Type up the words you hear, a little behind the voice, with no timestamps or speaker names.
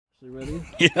Ready?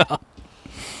 Yeah.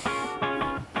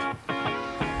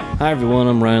 Hi everyone,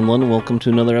 I'm Ryan Lund, and welcome to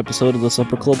another episode of the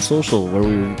Supper Club Social, where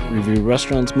we review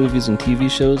restaurants, movies, and TV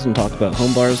shows and talk about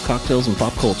home bars, cocktails, and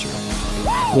pop culture.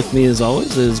 With me, as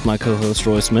always, is my co-host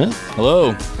Roy Smith.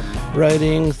 Hello.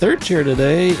 Riding third chair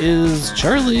today is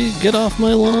Charlie Get Off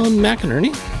My Lawn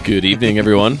Mcinterny. Good evening,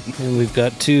 everyone. And we've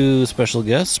got two special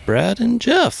guests, Brad and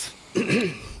Jeff.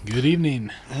 Good evening.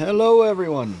 Hello,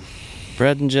 everyone.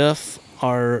 Brad and Jeff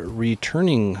are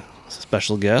returning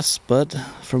special guests, but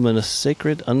from a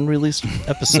sacred, unreleased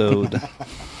episode. Says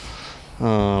a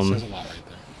lot right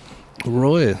there.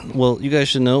 Roy, well, you guys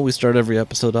should know we start every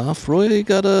episode off. Roy,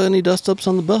 got any dust-ups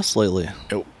on the bus lately?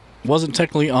 It wasn't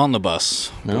technically on the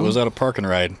bus. No? It was at a park and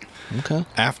ride Okay.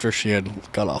 after she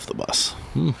had got off the bus.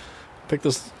 Picked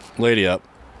this lady up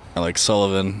at like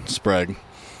Sullivan, Sprague.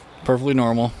 Perfectly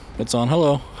normal. It's on.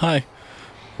 Hello. Hi.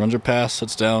 Runs her past,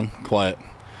 sits down, quiet.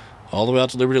 All the way out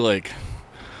to Liberty Lake.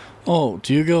 Oh,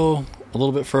 do you go a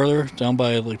little bit further down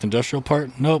by like the industrial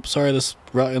part? Nope, sorry, this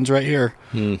route ends right here.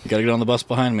 You gotta get on the bus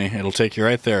behind me. It'll take you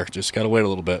right there. Just gotta wait a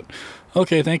little bit.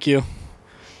 Okay, thank you.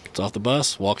 Gets off the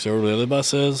bus, walks over to where the other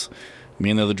bus is. Me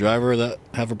and the other driver that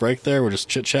have a break there, we're just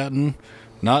chit-chatting,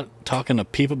 not talking a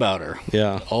peep about her.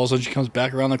 Yeah. All of a sudden she comes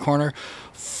back around the corner.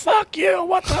 Fuck you,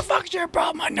 what the fuck's your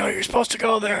problem? I know you're supposed to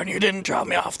go there and you didn't drop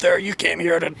me off there. You came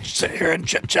here to sit here and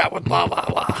chit-chat with blah, blah,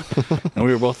 blah. And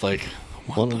we were both like,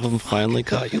 One of them finally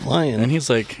caught you lying. and he's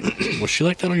like, was she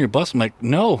like that on your bus? I'm like,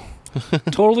 no,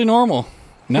 totally normal.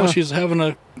 Now she's having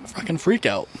a fucking freak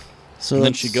out. So And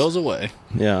then that's- she goes away.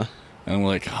 Yeah. And we're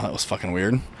like, oh, that was fucking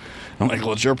weird. I'm like,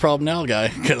 well, it's your problem now, guy,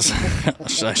 because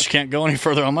she can't go any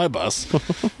further on my bus.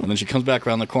 And then she comes back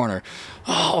around the corner.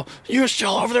 Oh, you're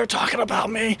still over there talking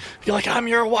about me? You're like, I'm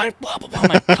your wife, blah, blah, blah. I'm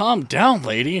like, calm down,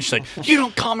 lady. And she's like, you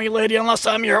don't call me lady unless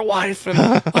I'm your wife.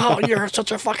 And, oh, you're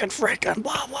such a fucking freak, and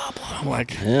blah, blah, blah. I'm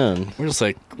like, Man. we're just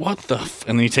like, what the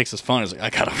And then he takes his phone. He's like, I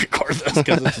got to record this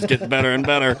because this is getting better and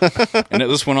better. And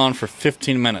this went on for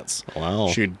 15 minutes. Wow.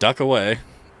 She'd duck away,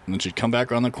 and then she'd come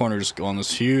back around the corner, just go on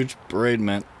this huge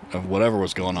bereavement of whatever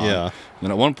was going on. Yeah. And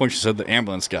then at one point she said the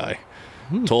ambulance guy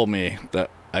told me that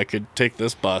I could take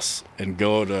this bus and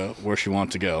go to where she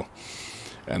wanted to go.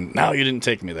 And now you didn't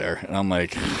take me there. And I'm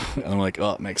like,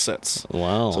 oh, it makes sense.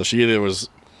 Wow. So she either was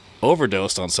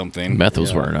overdosed on something. Meth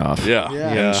was wearing off. Yeah.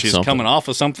 Yeah. And she's Something. coming off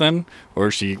of something, or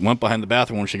she went behind the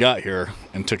bathroom when she got here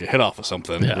and took a hit off of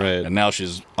something. Yeah. Right. And now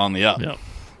she's on the up. Yeah.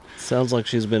 Sounds like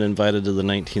she's been invited to the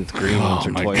 19th green once Oh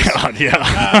or my twice. God,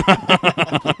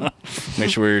 yeah.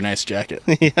 Make sure you wear your nice jacket.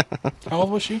 How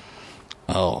old was she?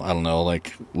 Oh, I don't know,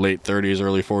 like late 30s,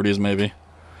 early 40s maybe.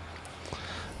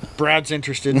 Brad's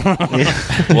interested.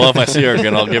 Well, if I see her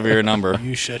again, I'll give her your number.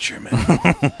 You shut your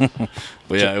mouth.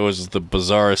 But yeah, it was the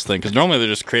bizarrest thing. Because normally they're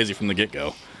just crazy from the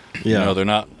get-go. Yeah. You know, they're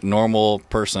not normal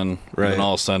person. Right. And then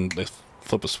all of a sudden they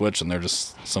flip a switch and they're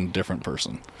just some different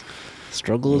person.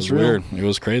 Struggle It is was real. weird. It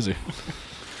was crazy.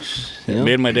 Yeah. It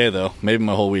made my day, though. Made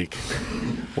my whole week.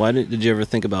 Why did you ever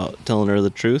think about telling her the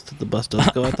truth that the bus does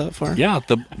go out that far? Yeah,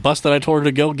 the bus that I told her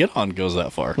to go get on goes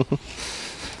that far.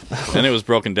 And it was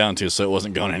broken down, too, so it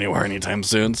wasn't going anywhere anytime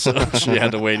soon. So she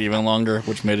had to wait even longer,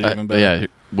 which made it even better. Yeah.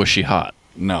 Was she hot?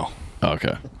 No. Oh,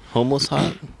 okay. Homeless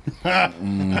hot?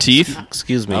 Teeth?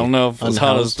 Excuse me. I don't know if it's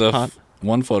hot as Unhoused the hot?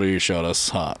 one photo you showed us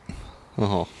hot.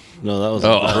 Oh. No, that was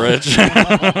Oh. Rich.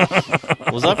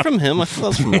 Was that from him? I thought that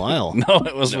was from Lyle. No,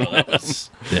 it was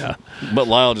Yeah. But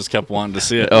Lyle just kept wanting to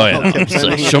see it. Oh, yeah. It's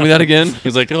like, show me that again.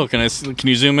 He's like, oh, can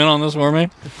you zoom in on this for me?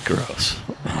 Gross.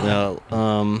 Yeah,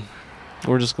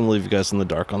 we're just gonna leave you guys in the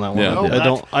dark on that one. Yeah.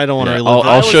 No, I don't want to Yeah, relive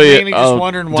I'll was show you. mainly just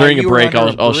wondering why during a you were break,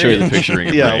 under a I'll show you the bridge. picture during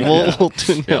a Yeah, break. we'll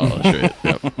tune Yeah, in. I'll show you.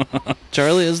 Yep.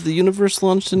 Charlie, has the universe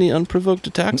launched any unprovoked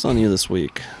attacks on you this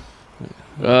week?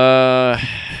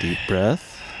 Deep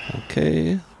breath.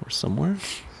 Okay, we're somewhere.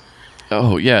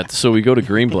 Oh, yeah. So we go to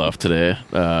Green Bluff today.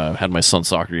 Had my son's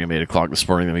soccer game at 8 o'clock this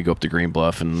morning. Then we go up to Green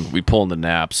Bluff, and we pull in the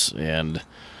Naps, and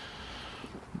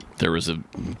there was a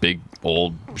big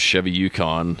old Chevy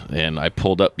Yukon, and I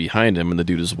pulled up behind him, and the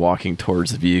dude is walking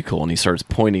towards the vehicle, and he starts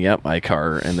pointing at my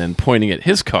car and then pointing at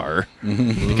his car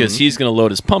because he's going to load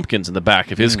his pumpkins in the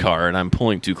back of his car, and I'm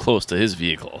pulling too close to his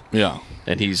vehicle. Yeah.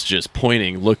 And he's just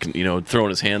pointing, looking, throwing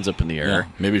his hands up in the Yeah. air.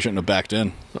 Maybe you shouldn't have backed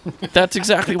in. That's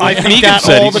exactly what I think Megan that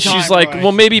said. all the She's time, like, Ryan.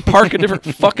 well, maybe park a different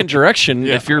fucking direction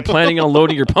Yeah. if you're planning on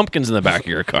loading your pumpkins in the back of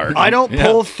your car. I don't Yeah.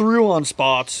 pull through on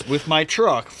spots with my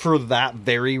truck for that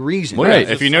very reason. Well, Right.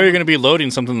 yeah, if you know you're going to be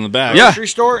loading something in the back, Yeah. Grocery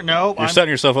store? No. you're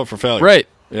setting yourself up for failure. Right.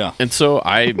 Yeah. And so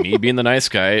me being the nice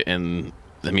guy, and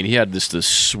I mean, he had this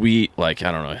sweet, like,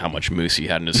 I don't know how much mousse he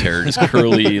had in his hair, just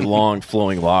curly, long,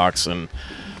 flowing locks, and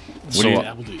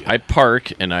I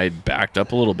park and I backed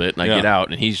up a little bit and I get out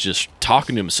and he's just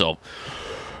talking to himself.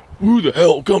 Who the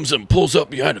hell comes and pulls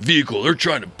up behind a vehicle? They're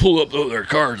trying to pull up their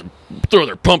cars and throw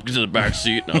their pumpkins in the back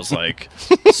seat. And I was like,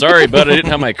 sorry, bud, I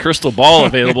didn't have my crystal ball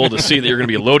available to see that you're going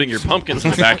to be loading your pumpkins in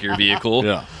the back of your vehicle.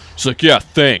 Yeah. He's like, yeah,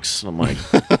 thanks. I'm like,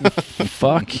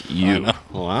 fuck you.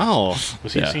 Wow.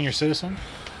 Was he a senior citizen?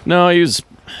 No, he's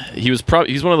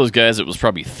one of those guys that was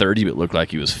probably 30 but looked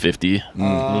like he was 50. We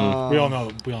all know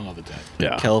the dad.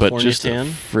 Yeah, California but just tan? a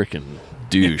freaking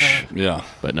douche. Yeah.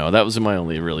 But no, that was my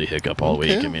only really hiccup all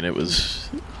week. I mean, it was,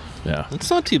 It's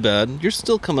not too bad. You're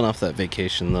still coming off that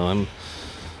vacation, though. I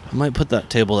might put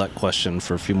that question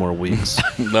for a few more weeks.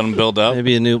 Let them build up.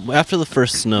 Maybe after the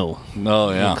first snow.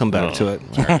 Oh, yeah. We'll come back to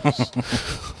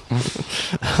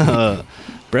it.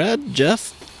 Brad,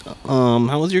 Jeff,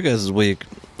 how was your guys' week?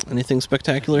 Anything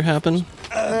spectacular happen?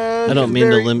 I don't mean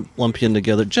to lump you in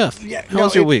together. Jeff, how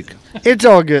was your week? It's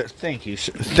all good. Thank you,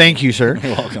 sir. Thank you, sir.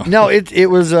 You're welcome. No, it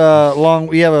was long.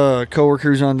 We have a coworker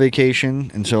who's on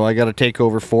vacation, and so I got to take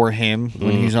over for him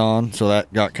when he's on. So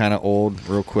that got kind of old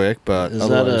real quick. But Is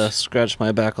that a scratch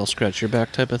my back, I'll scratch your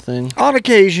back type of thing? on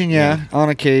occasion? Yeah, on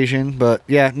occasion. But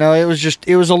yeah, no, it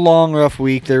was a long, rough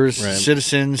week. There was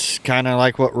citizens kind of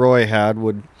like what Roy had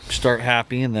would start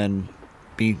happy and then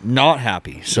be not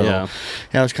happy. So yeah,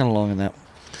 it was kind of long in that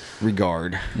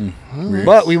regard.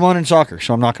 But we won in soccer,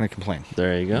 so I'm not going to complain.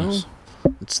 There you go. Nice.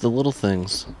 It's the little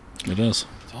things. It is.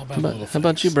 It's all about little things. How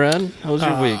about you, Brad? How was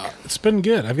your week? It's been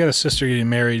good. I've got a sister getting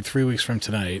married 3 weeks from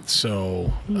tonight,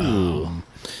 so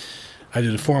I did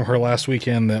inform her last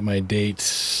weekend that my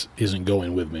date isn't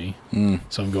going with me,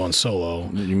 so I'm going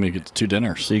solo. You may get 2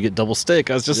 dinners. So you get double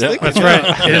steak. I was just thinking. That's right.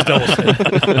 It is double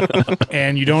steak.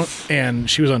 And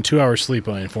she was on 2 hours sleep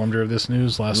when I informed her of this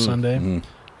news last Sunday.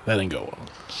 That didn't go well.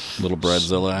 Little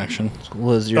Bradzilla action.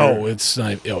 It's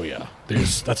not. Oh yeah,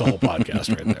 that's a whole podcast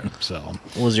right there. So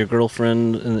was your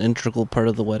girlfriend an integral part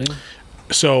of the wedding?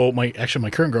 So my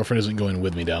current girlfriend isn't going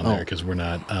with me down there because we're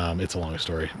not. It's a long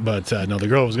story, but no, the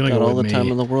girl that was going to go with me. All the time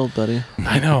in the world, buddy.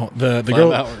 I know the 5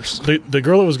 girl. hours. The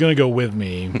girl that was going to go with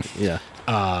me. Yeah.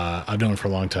 I've known her for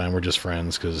a long time. We're just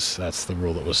friends because that's the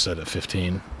rule that was set at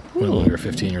 15 when we were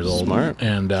 15 years old. Smart.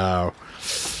 And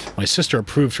my sister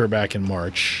approved her back in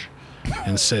March.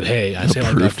 And said, "Hey, I say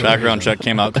my background check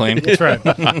came out clean." That's right.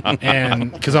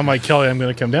 And because I'm like, Kelly, I'm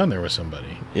going to come down there with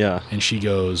somebody. Yeah. And she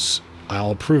goes,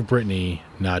 "I'll approve Brittany,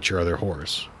 not your other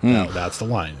horse." That's the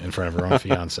line in front of her own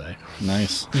fiance.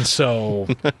 Nice. And so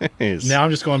now I'm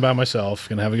just going by myself,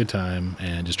 going to have a good time,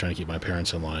 and just trying to keep my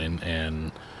parents in line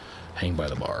and hang by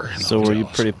the bar. So were you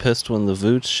pretty pissed when the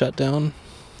Vooch shut down?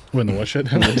 When the what shit?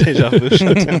 When the Deja Vu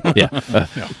shut down?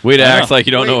 Yeah. Way to act like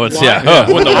you don't know what's...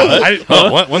 When the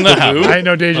what? When the happened? I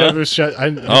know Deja Vu shut... I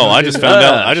just found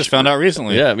out. I just found out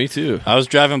recently. Yeah, me too. I was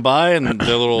driving by and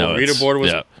the little reader board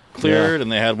was cleared,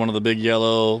 and they had one of the big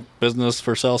yellow business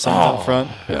for sale signs out front.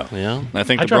 Yeah. And I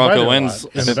think the Bronco ends.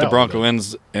 I think the Bronco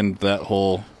ends in that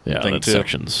whole thing that too.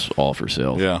 section's all for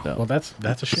sale. Yeah. Well, that's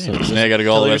a shame. So now I got to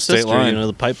go all the way to state line.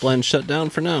 The pipeline shut down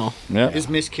for now. Yeah. Is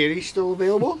Miss Kitty still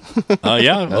available?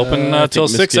 Yeah, open till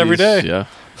 6 every day. Yeah.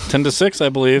 10 to 6, I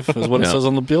believe, is what it says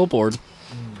on the billboard.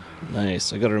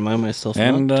 Nice. I got to remind myself.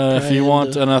 And if you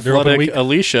want an athletic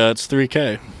Alicia, it's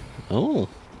 $3K. Oh.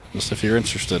 Just if you're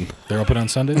interested. They're open on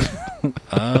Sundays?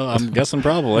 I'm guessing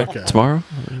probably. Okay. Tomorrow?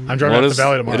 I'm driving up to the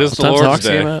Valley tomorrow. It is the Lord's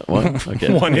Day. What?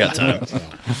 Okay. One time.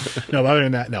 No, but other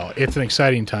than that, no. It's an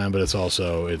exciting time, but it's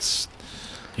also, I'm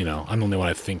the only one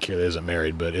I think here that isn't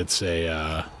married, but it's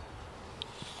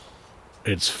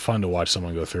it's fun to watch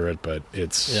someone go through it, but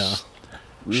it's... Yeah.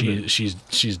 She's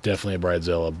definitely a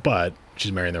bridezilla, but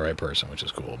she's marrying the right person, which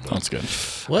is cool. That's good.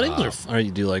 Weddings are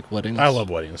you do like weddings? I love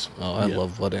weddings. Oh, I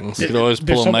love weddings. You could always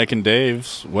pull a Mike and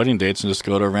Dave's wedding dates and just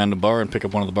go to a random bar and pick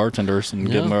up one of the bartenders and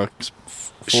give them a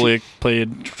fully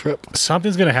paid trip.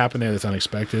 Something's going to happen there that's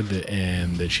unexpected,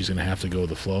 and that she's going to have to go with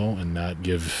the flow and not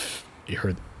give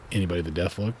anybody the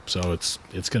death look. So it's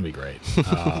going to be great.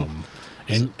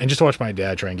 And just to watch my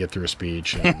dad try and get through a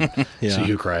speech and see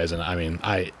who cries. And I mean,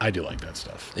 I do like that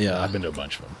stuff. Yeah. I've been to a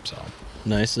bunch of them. So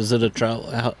nice. Is it a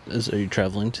travel? Are you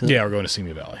traveling to? Yeah, we're going to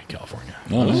Simi Valley, California.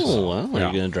 Oh, wow. Are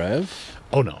you going to drive?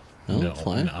 Oh, no. No,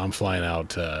 fly? No, I'm flying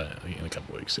out in a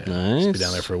couple weeks. Yeah. Nice. Just be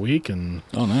down there for a week and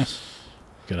nice.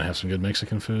 Gonna have some good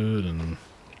Mexican food and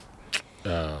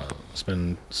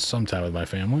spend some time with my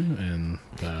family and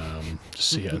just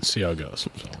see how it goes.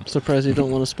 So. I'm surprised you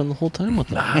don't want to spend the whole time with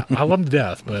them. I love them to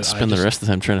death, but spend the rest of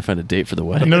the time trying to find a date for the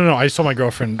wedding. No. I just told my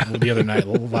girlfriend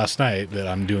last night that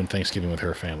I'm doing Thanksgiving with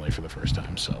her family for the first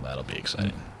time, so that'll be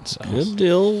exciting. So. Good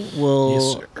deal. Well,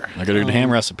 yes, sir. I got a good ham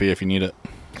recipe if you need it.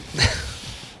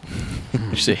 Did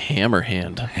you say ham or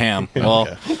hand? Ham. Well,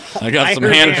 I got some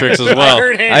hand tricks as well.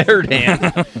 I heard hand.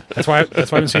 That's why I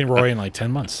haven't seen Roy in like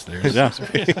 10 months. Yeah.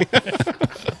 Hand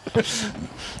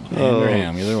or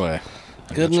ham, either way.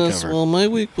 Goodness, well, my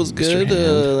week was good.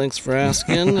 Thanks for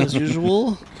asking, as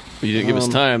usual. You didn't give us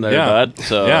time there, bud.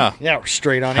 So. Yeah. Yeah, we're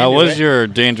straight on. How was your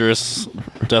dangerous,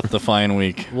 death-defying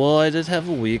week? Well, I did have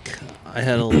a week. I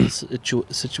had a little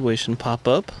situation pop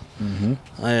up. Mm-hmm.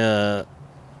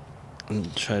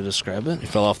 Try to describe it. You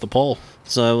fell off the pole.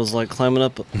 So I was like climbing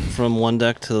up from one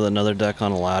deck to another deck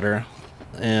on a ladder,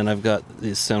 and I've got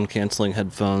these sound-canceling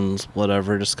headphones,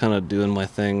 whatever, just kind of doing my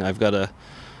thing. I've got a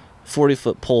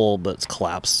 40-foot pole, but it's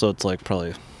collapsed, so it's like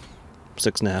probably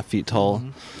 6.5 feet tall. Mm-hmm.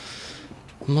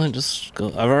 I might just go.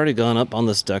 I've already gone up on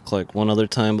this deck like one other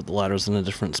time, but the ladder's in a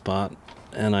different spot.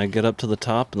 And I get up to the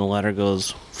top, and the ladder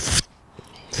goes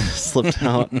slipped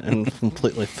out and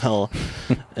completely fell.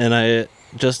 And I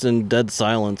just in dead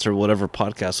silence or whatever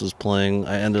podcast was playing,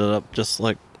 I ended up just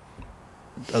like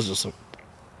I was just like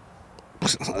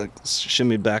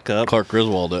shimmied back up. Clark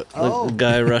Griswold it. The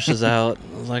guy rushes out.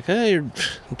 I was like, "Hey, you're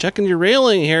checking your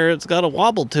railing here. It's got a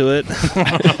wobble to it."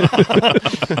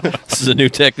 This is a new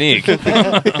technique.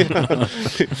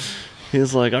 He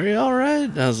was like, "Are you all right?"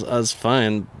 I was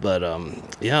fine, but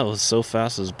yeah, it was so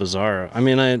fast, it was bizarre. I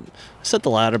mean, I set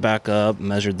the ladder back up,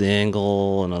 measured the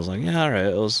angle, and I was like, "Yeah, all right."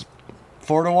 It was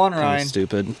 4-1, kind Ryan. of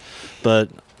stupid, but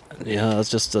yeah, it's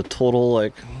just a total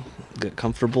like get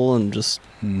comfortable and just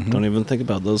don't even think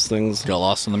about those things. Got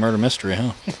lost in the murder mystery,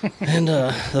 huh? And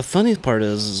the funny part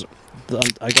is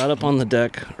I got up on the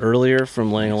deck earlier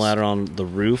from laying a ladder on the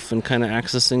roof and kind of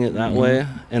accessing it that way,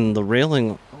 and the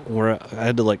railing where I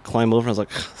had to like climb over, I was like,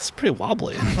 it's pretty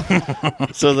wobbly.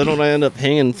 So then when I end up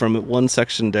hanging from it one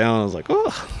section down, I was like,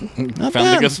 oh, not Found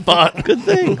bad. a good spot. Good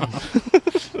thing.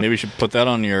 Maybe you should put that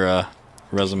on your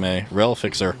resume. Rail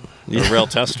fixer. Or rail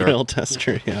tester. Rail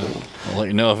tester, yeah. I'll let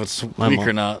you know if it's weak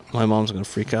or not. My mom's going to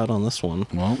freak out on this one.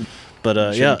 Well,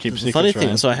 But yeah, keep the funny secrets, thing,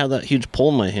 Ryan. so I had that huge pole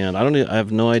in my hand. I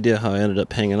have no idea how I ended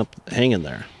up hanging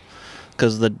there,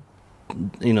 because the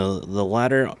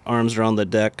ladder arms around the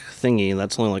deck thingy,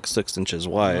 that's only like 6 inches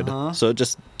wide, so it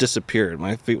just disappeared.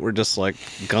 My feet were just like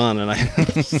gone, and I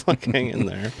was like hanging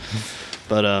there.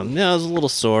 But yeah, I was a little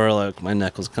sore. Like my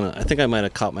neck was kind of. I think I might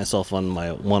have caught myself on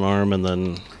my one arm and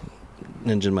then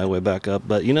ninja'd my way back up.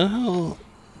 But you know how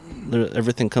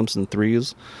everything comes in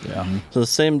threes. yeah. So the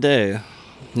same day,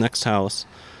 next house,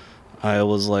 I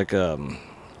was like,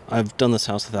 I've done this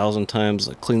house 1,000 times.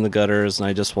 I clean the gutters, and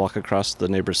I just walk across the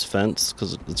neighbor's fence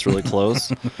because it's really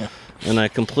close. And I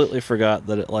completely forgot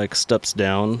that it like steps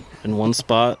down in one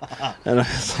spot, and I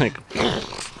was like,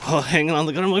 hanging on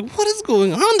the gutter. I'm like, what is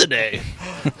going on today?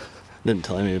 Didn't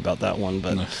tell me about that one,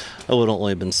 but I would have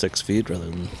only been 6 feet rather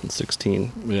than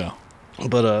 16. Yeah.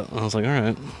 But I was like, all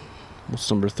right, what's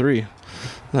number 3?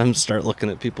 And I'm start looking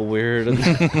at people weird. And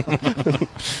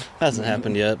hasn't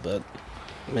happened yet, but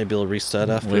maybe it'll reset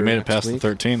after. We made it next past week. the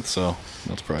 13th, so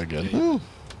that's probably good. Oh,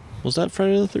 was that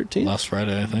Friday the 13th? Last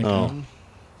Friday, I think. Oh,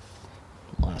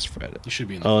 last Friday. You should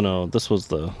be in Oh no, this was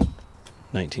the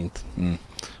 19th. Mm.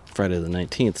 Friday the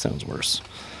 19th sounds worse.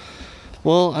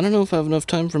 Well, I don't know if I have enough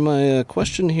time for my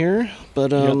question here,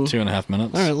 but You got 2.5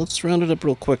 minutes. all right, let's round it up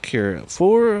real quick here.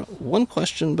 For one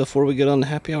question before we get on to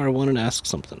happy hour, I wanted to ask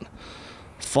something.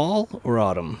 Fall or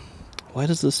autumn? Why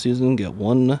does this season get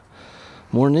one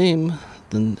more name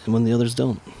than when the others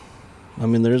don't? I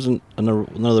mean, there isn't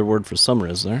another word for summer,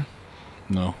 is there?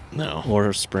 No,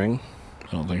 Or spring?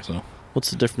 I don't think so. What's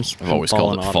the difference between I've always fall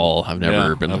called and it autumn? fall. I've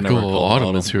never been like, oh,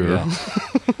 autumn is here. Yeah.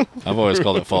 I've always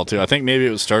called it fall, too. I think maybe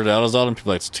it was started out as autumn.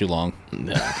 People are like, it's too long.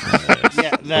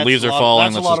 Yeah, The leaves are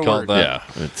falling. Let's just call it that.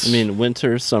 Yeah, it's, I mean,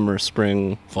 winter, summer,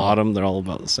 spring, autumn, they're all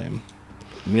about the same.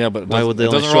 Yeah, but Why would they it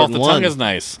only doesn't roll off the shorten tongue one? as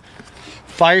nice.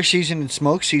 Fire season and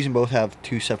smoke season both have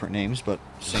 2 separate names, but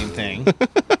same thing.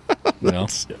 You know?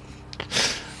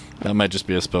 That might just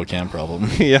be a Spokane problem.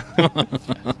 Yeah.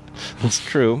 That's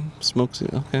true. Smoke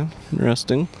season. Okay.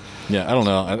 Interesting. Yeah, I don't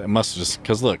know. It must just...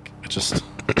 Because, look, it just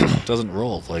doesn't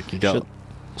roll. Like, you got Should-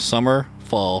 summer,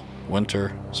 fall,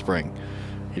 winter, spring.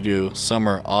 You do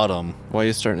summer, autumn. Why are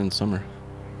you starting in summer?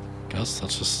 Guess that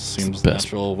just seems the the best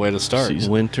natural way to start.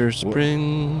 season. Winter,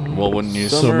 spring. Well, wouldn't you...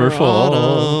 Summer, fall.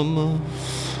 autumn.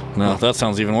 No, that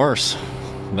sounds even worse.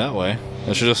 That way.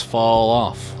 It should just fall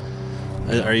off.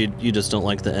 Are you just don't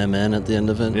like the MN at the end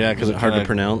of it? Yeah, 'cause Is it hard to kinda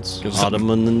pronounce. gives Autumn.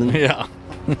 And Yeah.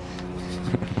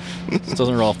 It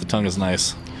doesn't roll off the tongue as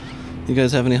nice. you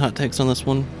guys have any hot takes on this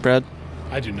one, Brad?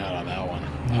 I do not on that one.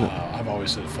 I've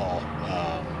always said fall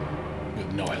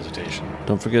with no hesitation.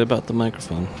 Don't forget about the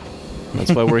microphone.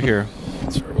 That's why we're here.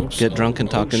 Oops. Get drunk and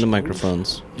talk into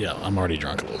microphones. Yeah, I'm already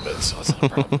drunk a little bit, so it's not a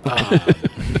problem.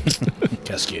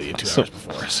 Cascadia 2 hours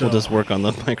before. So We'll just work on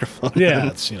the microphone. yeah,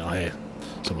 it's hey,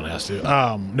 someone has to.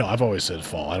 No, I've always said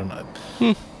fall. I don't know.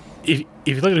 If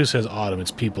you look at who says autumn,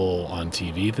 it's people on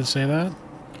TV that say that,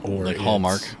 or Like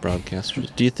Hallmark.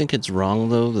 Broadcasters. Do you think it's wrong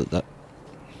though that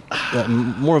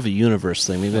more of a universe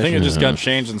thing? Maybe I think it should- just got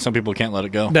changed, and some people can't let it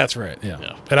go. That's right.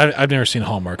 Yeah. But I've never seen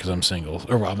Hallmark because I'm single,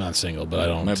 or well, I'm not single, but I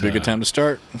don't. Might be a good time to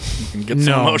start. You can get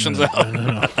some emotions out.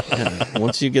 No. Yeah.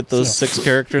 Once you get those 6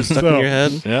 characters stuck in your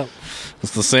head, Yep.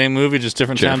 It's the same movie, just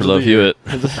different Jennifer times Love of the year.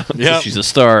 Hewitt. Yep. She's a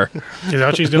star. Is that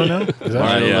what she's doing now? Is that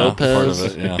Mario Yeah, Lopez. part of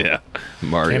it, yeah. Yeah.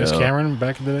 Mario. Candace Cameron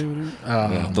back in the day?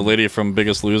 Whatever. Yeah. The lady from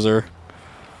Biggest Loser.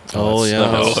 oh that's yeah, the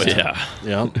Oh, host. yeah.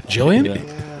 yeah. Jillian? Yeah.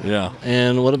 Yeah.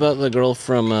 And what about the girl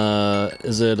from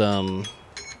is it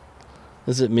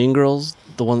Mean Girls?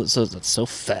 The one that says it's so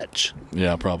fetch.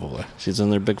 Yeah, probably. She's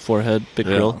in their big forehead, big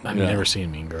Yeah. girl. I've Yeah. never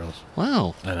seen Mean Girls.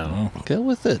 Wow, I know. get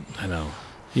with it. I know.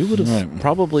 You would have Right.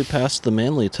 probably passed the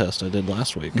manly test I did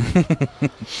last week.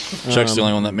 Chuck's the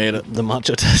only one that made it. The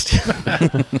macho test.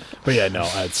 But yeah, no,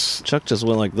 it's Chuck just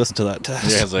went like this to that test.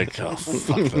 Yeah, it's like, oh,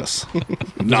 fuck this.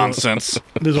 Nonsense.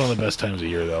 this is one of the best times of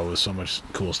year though, with so much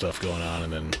cool stuff going on,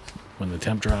 and then when the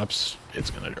temp drops, it's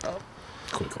gonna drop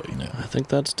quickly. I think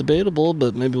that's debatable,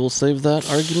 but maybe we'll save that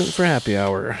argument for happy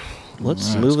hour.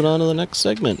 Let's Right. move it on to the next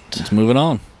segment. Let's move it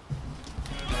on.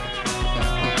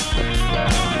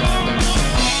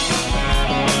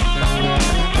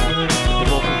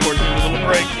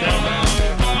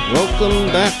 Welcome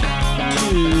back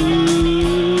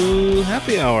to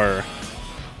Happy Hour.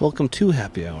 Welcome to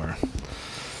Happy Hour.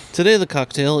 Today the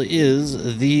cocktail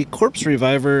is the Corpse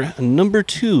Reviver number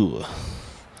 2.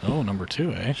 Oh, number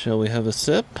 2, eh? Shall we have a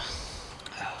sip?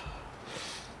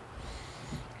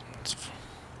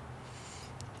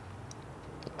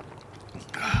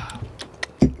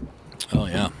 Oh,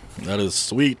 yeah. That is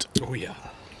sweet. Oh yeah.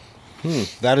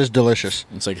 That is delicious.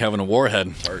 It's like having a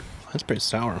warhead. That's pretty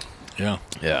sour. Yeah.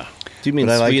 Yeah. Do you mean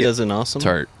But I like sweet it. as in awesome?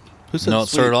 Tart. Who said No, it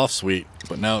sweet? started off sweet,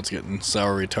 but now it's getting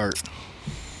soury tart.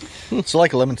 It's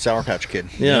like a lemon Sour Patch Kid.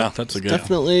 Yeah, that's a it's good-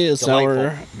 definitely a sour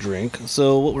Delightful. drink.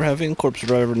 So what we're having, Corpse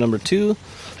Reviver number 2,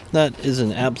 that is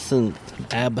an absinthe.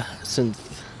 Am I saying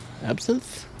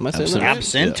that right?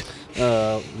 Absinthe?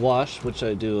 Wash, which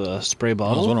I do a spray I was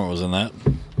bottle, wondering what was in that.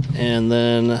 and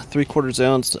then 3/4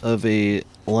 ounce of a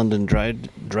London dry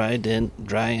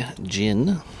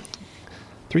gin,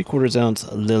 3/4 ounce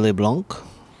Lily Blanc,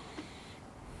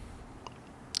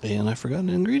 and I forgot an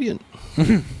ingredient.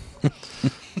 Jen?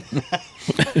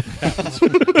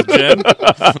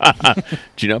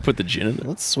 Did you not put the gin in it?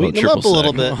 Let's sweeten them up a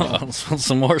little bit.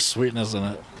 Some more sweetness in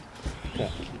it.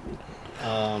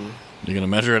 You're going to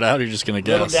measure it out, or you're just going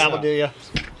to guess? do you?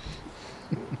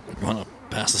 You want to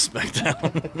pass this back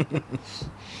down?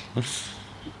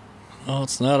 Oh,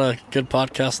 it's not a good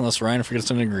podcast unless Ryan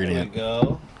forgets an There we ingredient.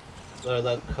 go.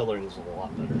 That coloring's a lot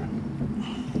better.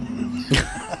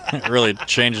 It really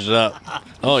changes it up.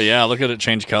 Oh, yeah, look at it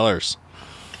change colors.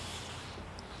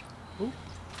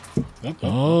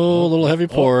 Oh, a little heavy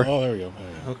pour. Oh, there we go.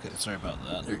 Okay, sorry about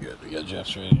that. You're good. We got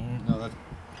Jeff's right here. No,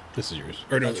 this is yours.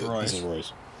 Or no, That's Roy's. This is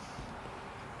Roy's.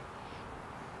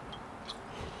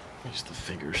 Use the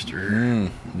finger stir.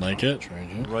 Like it?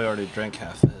 Roy already drank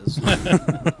half his.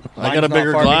 I got a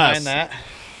bigger glass. That.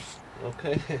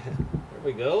 Okay, there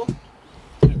we go.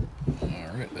 All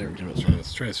right, there we go.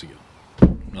 Let's try this again.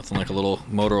 Nothing like a little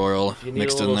motor oil You need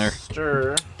mixed a in little there.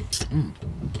 Stir.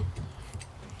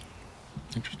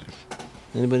 Interesting.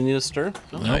 Anybody need a stir?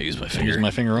 I use my finger. Use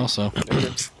my finger also. Okay,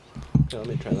 let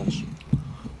me try that.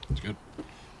 It's good.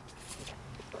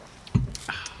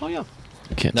 Oh yeah.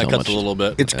 Can't That tell cuts much. a little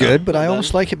bit. It's good, but I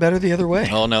almost like it better the other way.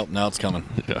 Oh, no, now it's coming.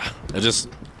 Yeah. It just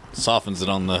softens it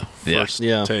on the Yeah. first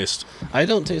Yeah. taste. I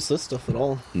don't taste this stuff at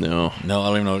all. No. No, I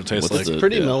don't even know what it tastes What's like. the-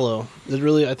 Pretty yeah. mellow. It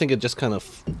really, I think it just kind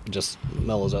of just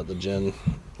mellows out the gin.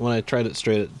 When I tried it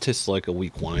straight, it tastes like a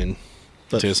weak wine.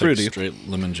 But Tastes fruity. like straight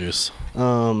lemon juice.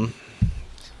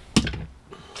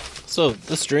 So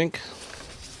this drink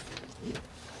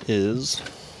is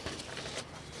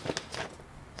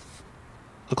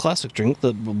a classic drink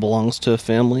that belongs to a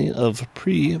family of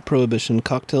pre-Prohibition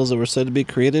cocktails that were said to be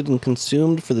created and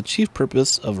consumed for the chief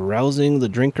purpose of rousing the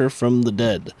drinker from the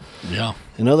dead. Yeah.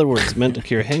 In other words, meant to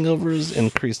cure hangovers,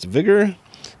 increased vigor,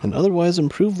 and otherwise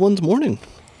improve one's morning.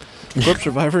 Corpse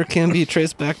Reviver can be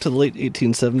traced back to the late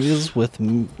 1870s, with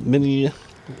many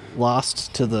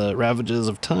lost to the ravages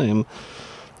of time.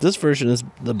 This version is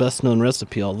the best known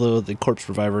recipe, although the Corpse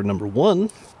Reviver number 1,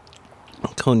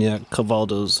 Cognac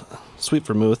Cavaldo's Sweet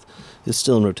Vermouth, is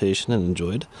still in rotation and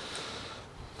enjoyed.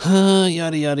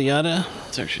 Yada yada yada.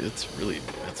 It's very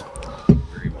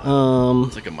mild.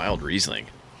 It's like a mild Riesling.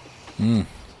 I'm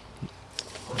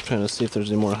trying to see if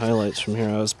there's any more highlights from here.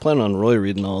 I was planning on Roy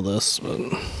reading all this, but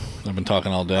I've been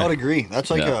talking all day. I would agree. That's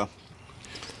like Yeah.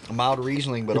 a mild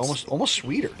Riesling, but almost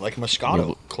sweeter, like a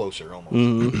Moscato, closer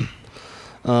almost.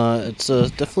 it's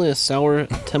definitely a sour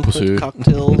template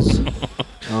cocktails.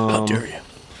 How dare you?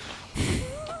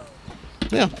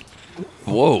 Yeah.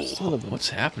 Whoa! Son of a- What's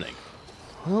happening?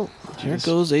 Well, here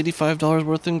goes $85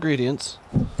 worth of ingredients.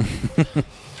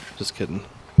 Just kidding.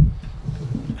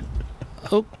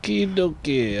 Okie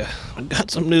dokie. We got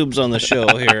some noobs on the show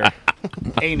here.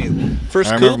 A new.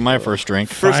 First I remember coop. my first drink.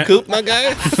 First coop, my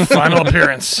guy. Final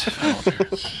appearance.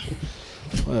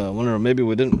 Well, I wonder, maybe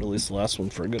we didn't release the last one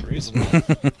for a good reason.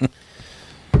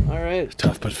 All right.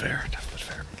 Tough but fair.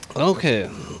 Okay.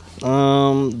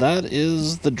 That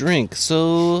is the drink.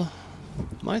 So,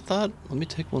 my thought, let me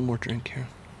take one more drink here.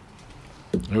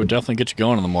 It would definitely get you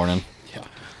going in the morning. Yeah.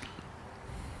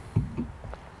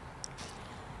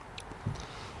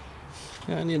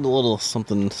 Yeah, I need a little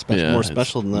something more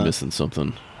special than that. Missing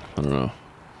something. I don't know.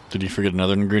 Did you forget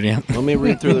another ingredient? Let me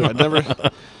read through there. I never.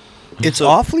 It's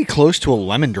awfully close to a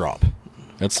lemon drop.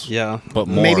 It's Yeah. but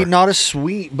more. Maybe not as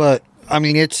sweet, but I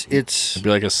mean it's It'd be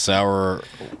like a sour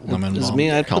lemon. This is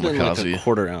me. I'd put in like a Kamikaze.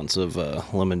 quarter ounce of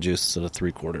lemon juice instead of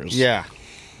 3/4. yeah.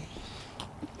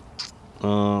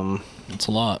 It's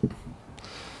a lot.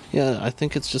 Yeah, I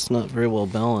think it's just not very well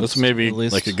balanced. This may be at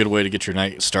least. like a good way to get your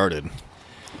night started.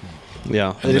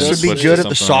 Yeah, And This then would be switch good to at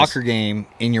the something else. soccer game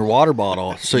in your water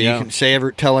bottle, so Yeah. you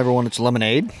can tell everyone it's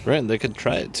lemonade. right. They could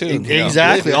try it too.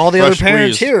 Exactly. All the other Fresh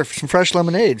parents squeezed. here, some fresh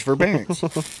lemonades for parents.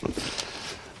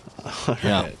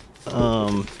 Yeah.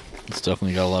 It's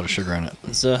definitely got a lot of sugar in it.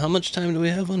 So, how much time do we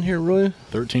have on here, Roy?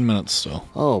 13 minutes still.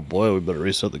 Oh boy, we better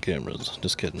reset the cameras.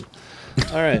 Just kidding.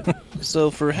 All right.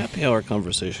 So for happy hour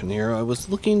conversation here, I was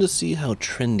looking to see how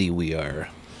trendy we are.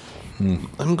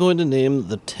 I'm going to name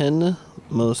the 10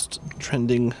 most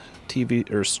trending TV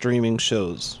or streaming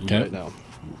shows Okay. right now.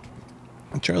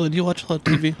 Charlie, do you watch a lot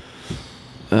of TV?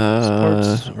 Uh,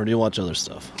 Sports, or do you watch other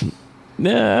stuff?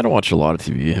 Nah, I don't watch a lot of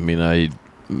TV. I mean,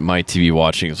 my TV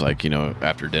watching is like,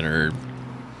 after dinner,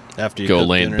 After you go cook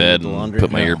lay in dinner, bed do the and laundry?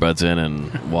 put my Yeah. earbuds in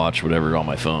and watch whatever on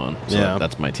my phone. So Yeah.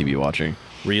 that's my TV watching.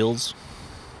 Reels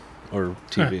or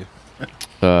TV,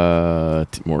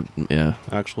 More,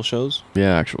 actual shows.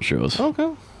 yeah, actual shows. Okay,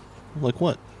 like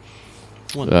what?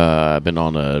 I've been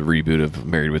on a reboot of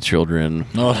Married with Children.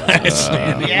 Oh, nice.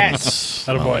 Yes.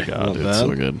 Oh my Attaboy. god, Not it's bad.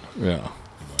 so good. Yeah.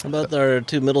 How about our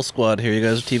two middle squad here? You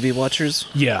guys are TV watchers?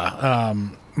 Yeah.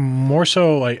 More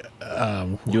so like.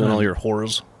 You and all your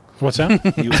whores. What's that?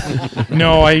 You,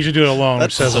 No, I usually do it alone,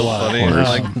 which says so a lot. funny.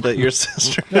 Like that your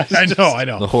sister. I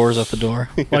know. The whore's at the door.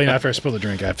 Well, after I spill the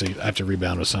drink, I have to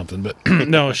rebound with something. But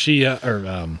no, she like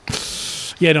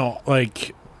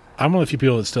I'm one of the few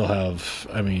people that still have,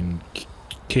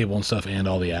 cable and stuff, and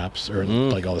all the apps, or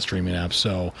like all the streaming apps.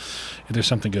 So if there's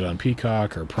something good on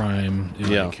Peacock or Prime,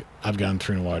 like, I've gone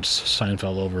through and watched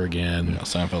Seinfeld over again. Yeah,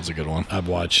 Seinfeld's a good one. I've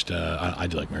watched. I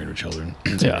do like Married with Children.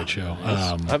 It's a great show.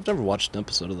 I've never watched an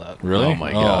episode of that. Really? Oh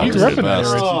my God. it's He's the repping that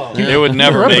best. already. It would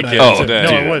never make it Oh, today.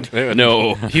 No, it would.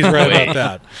 No, He's right about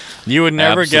that. You would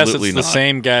never guess it's Absolutely the not.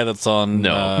 same guy that's on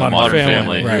No. Modern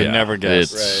Family, You right. would never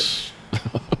guess. It's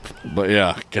But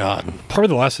yeah, God. Probably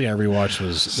the last thing I rewatched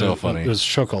was So funny. It was a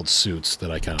show called Suits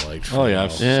that I kind of liked. for Oh, a yeah, while.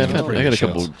 I've yeah. seen I it. Pretty got good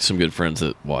a show. some good friends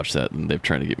that watch that, and they've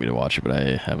tried to get me to watch it, but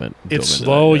I haven't. It's dove into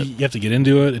slow. that You yet. have to get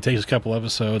into it. It takes a couple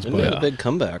episodes, It made but a big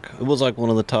comeback. It was like one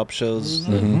of the top shows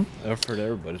that I've heard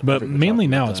everybody. but mainly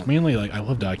now it's that. mainly like I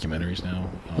love documentaries now.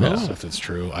 Stuff that's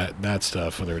true. That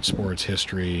stuff, whether it's sports,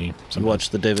 history. You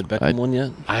watched the David Beckham one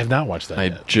yet? I have not watched that I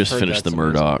yet. just Heard finished the that's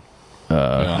Murdoch.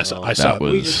 I saw That it.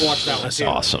 was watched that one, that's too.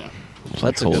 awesome. That's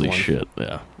Like, a good holy one. shit! Yeah.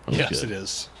 That was Yes, good. it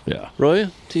is. Yeah. Roy,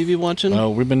 TV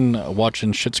watching? We've been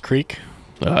watching Schitt's Creek.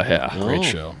 Yeah. Oh. Great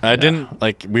show. I didn't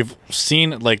we've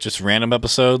seen just random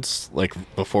episodes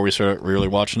before we start really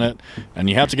watching it, and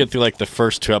you have to get through the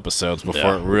first 2 episodes before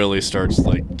Yeah. it really starts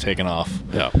taking off.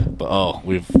 Yeah. But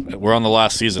we're on the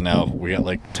last season now. We got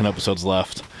 10 episodes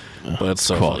left. But it's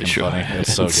so Quality fucking show. funny.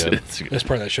 It's so good. It's good. Best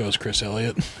part of that show is Chris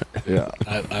Elliott. Yeah.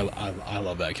 I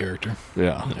love that character.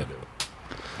 Yeah. I do.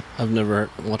 I've never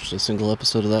watched a single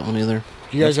episode of that one either.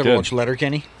 You guys That's ever good. watch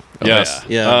Letterkenny? Yes.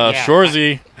 Yeah. Yeah.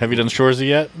 Shorzy. Have you done Shorzy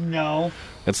yet? No.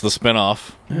 It's the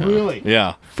spinoff. Really?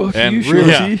 Yeah. Fuck And you,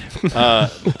 yeah,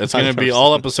 Shorzy. it's going to be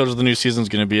all episodes of the new season is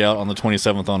going to be out on the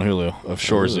 27th on Hulu of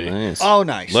Shorzy. Ooh, nice. Oh,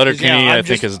 nice. Letterkenny, Yeah, I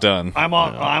think, is done. I'm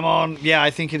on. Yeah,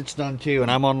 I think it's done too, and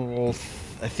I'm on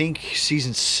I think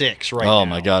season 6 right now. Oh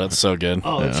my god, it's so good.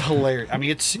 Oh, it's hilarious. I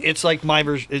mean, it's like my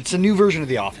version. It's a new version of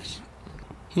The Office.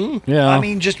 Yeah. I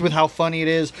mean, just with how funny it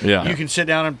is. Yeah. You can sit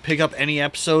down and pick up any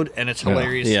episode, and it's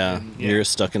hilarious. Yeah, And, you're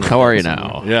stuck in. How are you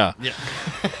now? Yeah. Yeah.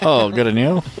 Oh, good and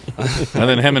you? And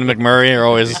then him and McMurray are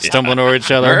always stumbling over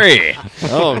each other. Hurry!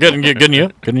 Oh, good and you? Good and you?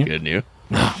 Good and you? Good news.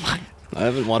 I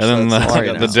haven't watched And then that since I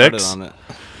the got started dicks. on it.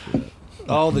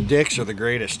 Oh, the dicks are the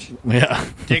greatest. Yeah.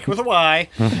 Dick with a Y.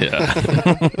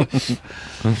 Yeah.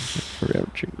 Oh,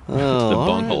 The all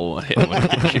bunghole.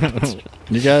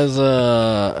 You guys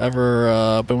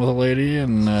ever been with a lady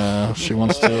and she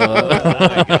wants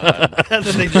to... And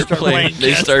then they just start playing.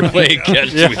 They start playing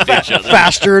catch with each other.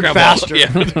 Faster and faster. Yeah,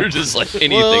 they're just like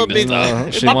anything Well, to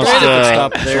stop. she not wants bad if it to,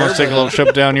 stopped she there, wants to take a but, little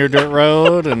trip down your dirt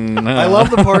road. And I love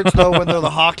the parts though when they're the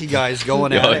hockey guys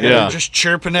going at it. And yeah. they're just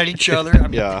chirping at each other. I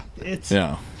mean, Yeah. it's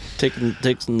Yeah.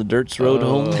 Taking the dirt's road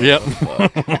home. Yep. Yeah.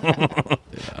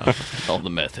 All the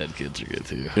meth head kids are good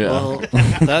too. Yeah. Well,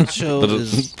 that show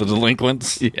is The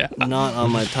delinquents. Yeah. not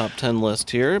on my top 10 list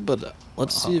here, but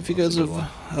let's see if you guys have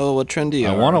what trendy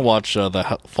I are. want to watch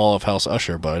the Fall of House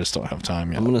Usher, but I just don't have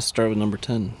time yet. I'm going to start with number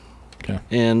 10. Okay.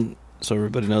 And so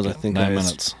everybody knows, I think 9 I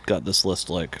minutes. got this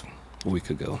list like a week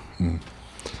ago.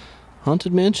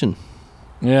 Haunted Mansion.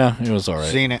 Yeah, it was all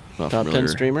right. seen it. Not Top familiar. 10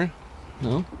 streamer?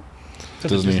 No? Is that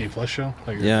the Disney. Disney Plus show?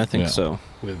 Like, Yeah, I think Yeah. so.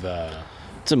 With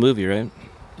It's a movie, right?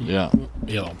 Yeah.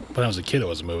 you know, when I was a kid, it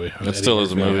was a movie. It still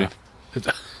is a movie.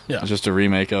 Yeah. It's just a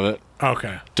remake of it.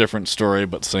 Okay. Different story,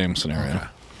 but same scenario. Okay.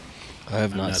 I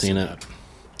have not seen it. that.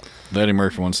 The Eddie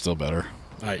Murphy one's still better.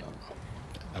 I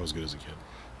was good as a kid.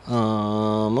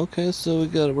 Okay, so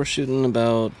we're shooting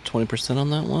about 20% on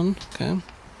that one. Okay.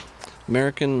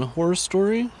 American Horror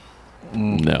Story?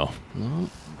 No. No.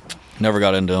 Never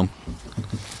got into them.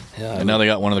 Yeah. And now they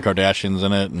got one of the Kardashians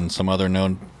in it and some other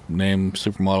known name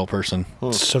supermodel person.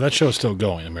 So that show is still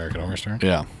going, American Horror Story?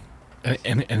 Yeah.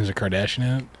 And there's a Kardashian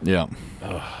in it? Yeah.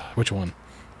 Which one?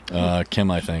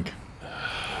 Kim, I think.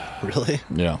 Really?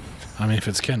 Yeah. I mean, if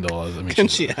it's Kendall, I mean, Can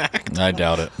she act I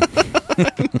doubt it.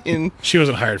 in? she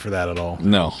wasn't hired for that at all.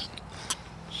 No.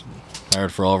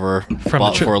 Hired for all of her From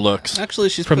bought the for looks. Actually,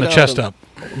 she's From put the out chest a up.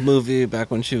 movie back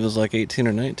when she was like 18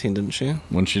 or 19, didn't she?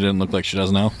 When she didn't look like she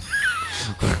does now.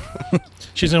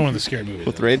 She's in one of the scary movies.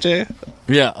 With Ray J?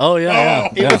 Yeah. Oh, yeah.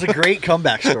 It was a great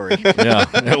comeback story. Yeah.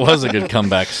 It was a good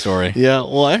comeback story. Yeah,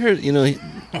 well, I heard, I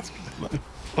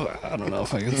don't know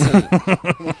if I can say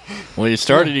it. Well, you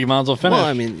started, you might as well finish. Well,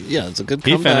 I mean, yeah, it's a good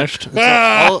He comeback. finished.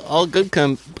 It's all good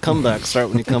comebacks start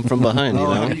when you come from behind, you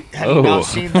know? Have you not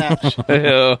seen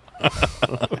that?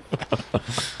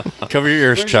 Cover your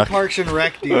ears, There's a Chuck. Parks and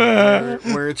Rec deal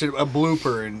where it's a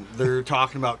blooper and they're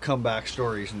talking about comeback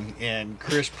stories and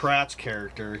Chris Pratt's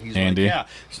character, he's Andy. like,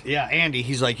 yeah, Andy.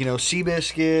 He's like,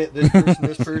 Seabiscuit,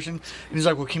 this person. And he's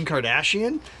like, well, Kim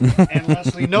Kardashian? And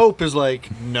Leslie Knope is like,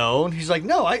 no. And he's like,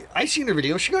 no, I seen her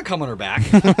video. She got cum on her back.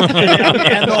 and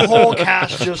the whole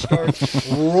cast just starts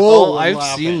rolling. Oh, I've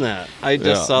laughing. seen that. I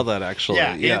just Yeah. saw that, actually.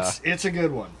 Yeah, it's a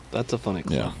good one. That's a funny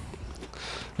clip. Yeah.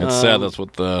 It's sad that's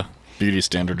what the beauty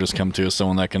standard has come to, is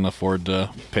someone that can afford to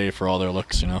pay for all their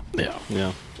looks, you know? Yeah.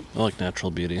 Yeah. I like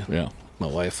natural beauty. Yeah. My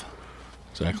wife.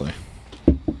 Exactly.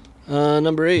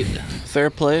 Number 8, Fair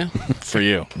Play. For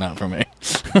you, not for me.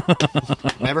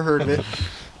 Never heard of it.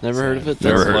 Never heard of it?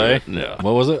 Fair That's- Play? No.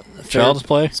 What was it? Child's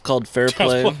Play? It's called Fair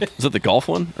Play. Is it the golf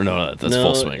one? Or no, that's No,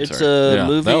 Full Swing. it's sorry. a Yeah,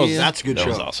 movie. That's a good that show.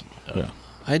 was awesome. Yeah.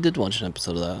 I did watch an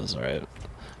episode of that. It was alright.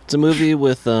 It's a movie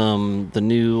with the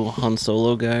new Han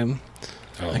Solo guy.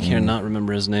 I can't not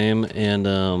remember his name, and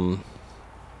a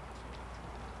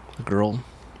girl.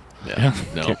 Yeah.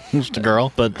 No. Just a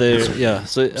girl? But they, yeah.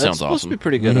 So it's Sounds supposed awesome. to be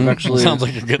pretty good. I've actually Sounds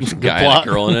like a good Guy plot. and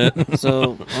a girl in it.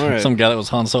 So all right. Some guy that was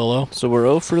Han Solo. So we're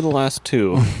 0 for the last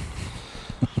 2.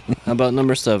 How about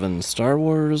number 7, Star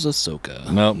Wars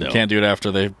Ahsoka? Nope, No. can't do it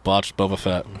after they botched Boba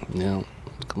Fett. Yeah,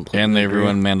 completely. And they agree.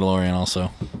 ruined Mandalorian also.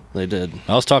 They did.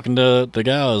 I was talking to the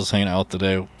guy I was hanging out with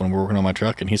today when we were working on my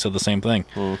truck, and he said the same thing.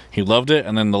 He loved it,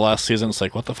 and then the last season, it's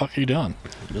like, what the fuck are you doing?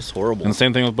 Just horrible. And the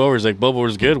same thing with Boba. He's like, Boba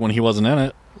was good when he wasn't in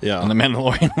it, Yeah. and the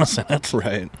Mandalorian was in it.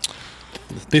 Right.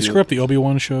 They screw up the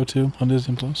Obi-Wan show, too, on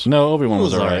Disney+. Plus. No, Obi-Wan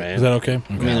was all alright. right. Is that okay?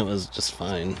 I mean, it was just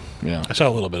fine. Yeah. I saw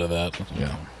a little bit of that.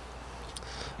 Yeah.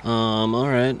 All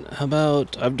right. How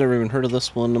about, I've never even heard of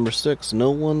this one, number 6,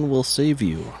 No One Will Save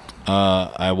You.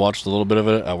 I watched a little bit of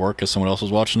it at work as someone else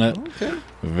was watching it. Okay.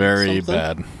 Very Something.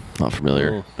 bad. Not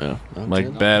familiar. Oh. Yeah.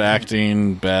 Like, bad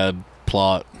acting, bad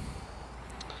plot.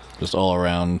 Just all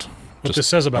around. What Just this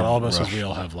says about all of us rush. is we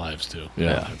all have lives, too.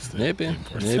 Yeah. That's the Maybe.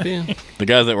 important thing. Maybe. The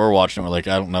guys that were watching it were like,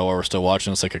 I don't know why we're still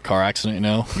watching. It's like a car accident, you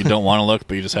know? You don't want to look,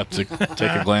 but you just have to take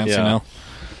a glance, Yeah. you know?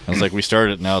 I was like, we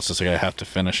started it, now it's just like I have to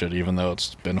finish it, even though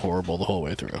it's been horrible the whole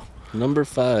way through. Number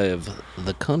 5,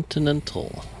 The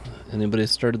Continental. Anybody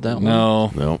started that one?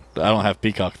 No. I don't have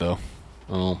Peacock, though.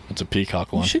 Oh. It's a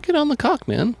Peacock You one. should get on the cock,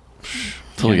 man.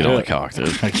 Totally get do on the it. cock,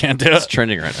 dude. I can't do It's it.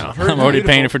 trending right now. I'm already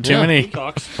paying for too many.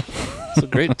 It's a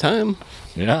great time.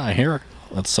 Yeah, I hear it.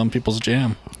 That's some people's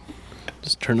jam.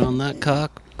 Just turn on that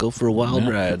cock, go for a wild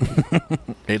ride.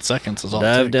 8 seconds is all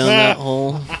Dive it down that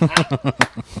hole.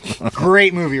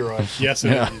 Great movie, Roy. Yes,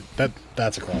 Yeah.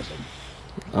 that's a classic.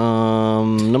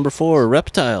 Number 4,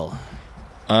 Reptile.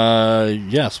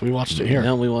 Yes, we watched it here.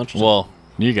 Yeah, we watched it. Well,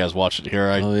 you guys watched it here.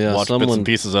 I watched bits and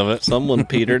pieces of it. Someone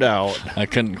petered out. I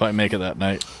couldn't quite make it that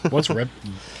night. What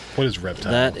is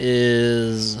Reptile? That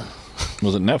is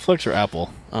Was it Netflix or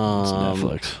Apple?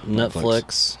 Netflix.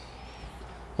 Netflix.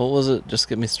 What was it? Just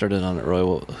get me started on it, Roy.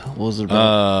 What was it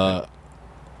about?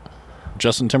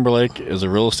 Justin Timberlake is a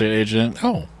real estate agent,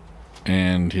 Oh,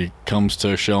 and he comes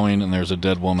to a showing, and there's a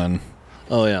dead woman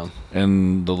Oh, yeah.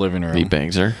 in the living room. He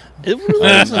bangs her. It really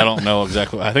I was don't know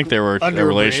exactly. I think they were Under a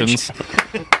relations.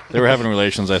 They were having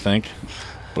relations, I think.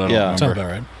 But I don't sounds remember.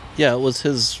 about right. Yeah, it was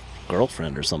his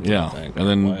girlfriend or something, Yeah. I think. And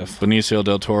then Wife. Benicio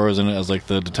del Toro is in it as like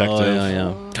the detective. Oh,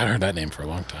 yeah. I heard that name for a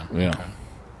long time. Yeah. Okay.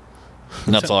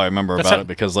 And that's all I remember That's about how- it,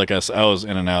 because like I was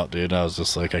in and out, dude. I was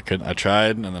just like, I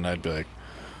tried, and then I'd be like,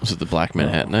 Was it the Black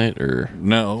Manhattan night or?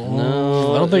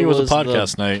 No, I don't think it was a the-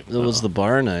 podcast night. It was the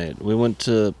bar night. We went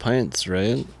to Pints,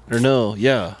 right? Or no,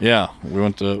 yeah. Yeah, we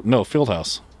went to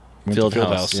Fieldhouse. We went to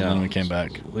Fieldhouse, and yeah. then we came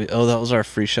back. That was our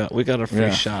free shot. We got a free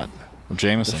Yeah. shot.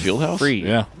 Jameson. Fieldhouse? Free.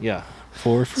 Yeah. Yeah.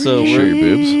 For free. So Show your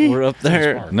boobs. we're up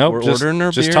there. Nope, we're just, ordering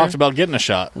our just beer. talked about getting a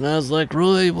shot. And I was like,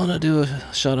 Roy, you want to do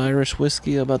a shot of Irish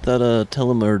whiskey? How about that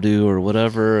Tullamore or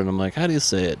whatever? And I'm like, how do you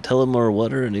say it? Tullamore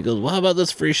water? And he goes, well, how about this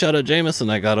free shot of Jameson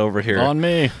I got over here? On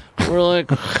me. We're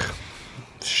like,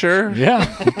 sure. Yeah,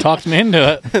 talked me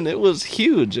into it. And it was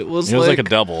huge. It was Like a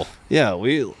double. yeah,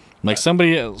 we Like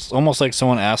somebody, almost like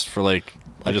someone asked for like,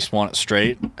 I just want it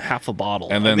straight, half a bottle.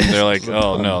 and then they're like,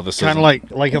 oh no, this is Kind of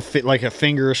like a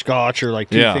finger of scotch or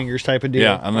like two Yeah. fingers type of deal.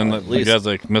 Yeah, and then the least- guys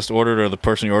like misordered, or the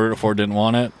person you ordered it for didn't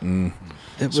want it, and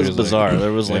it so was he was like- bizarre.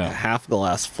 There was like Yeah. a half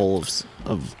glass full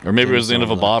of or maybe it was the end of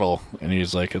a Jameson. bottle, and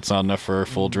he's like, it's not enough for a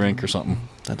full drink or something.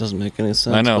 That doesn't make any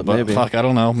sense. I know, but maybe. fuck, I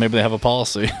don't know. Maybe they have a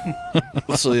policy.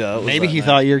 So yeah, it was Maybe that he night.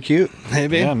 thought you're cute.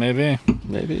 maybe Yeah, maybe.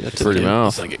 maybe that's Pretty okay. mouth.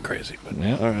 It's like get crazy, but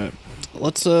Yeah. All right,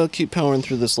 let's keep powering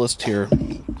through this list here.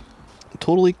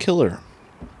 Totally Killer.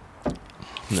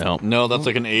 No. No, that's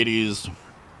like an '80s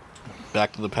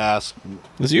Back to the Past.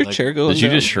 Does your Like, chair go? Did you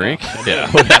down? just shrink? Yeah.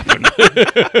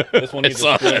 This one I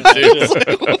saw that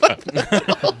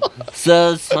too.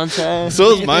 So sponsor.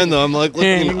 So is mine though. I'm like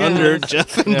looking Yeah. under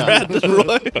Jeff and Brad and Roy.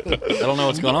 I don't know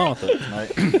what's going on with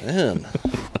it. Man,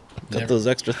 got those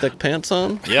extra thick pants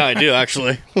on. Yeah, I do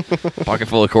actually. Pocket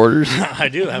full of quarters. I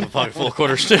do have a pocket full of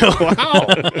quarters too.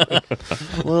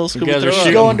 What else could we guys throw are out?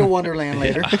 shooting. Going to Wonderland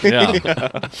later.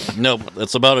 Yeah. No,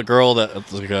 it's about a girl that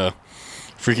it's like a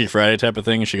Freaky Friday type of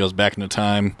thing, and she goes back into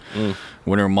time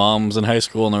when her mom's in high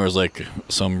school, and there was like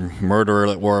some murderer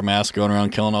that wore a mask going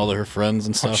around killing all of her friends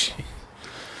and stuff.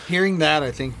 Hearing that,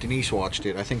 I think Denise watched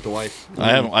it. I think the wife. I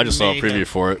haven't. I just saw a may preview have-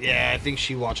 for it. Yeah, I think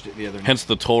she watched it the other night. Hence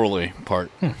the totally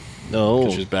part. No,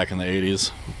 Because she's back in the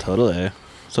 80s. totally.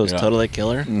 So it's Yeah. Totally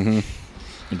Killer.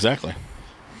 Exactly.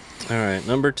 All right,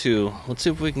 number 2. Let's see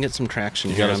if we can get some traction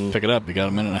You here. got to on pick it up. You got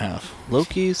a minute and a half.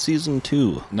 Loki season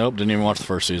 2 Nope, didn't even watch the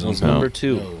first season. was No. number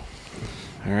 2.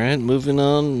 All right, moving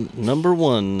on. Number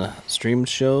 1 streamed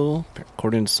show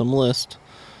according to some list.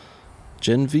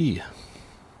 Gen V.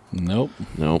 Nope. I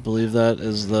Nope. believe that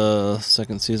is the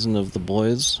second season of The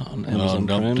Boys on Amazon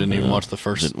Nope. Prime. Didn't even Yeah. watch the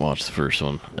first Didn't watch the first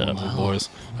one. of the Boys.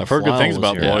 I've heard good Wow things was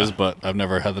about here. Boys, Yeah. but I've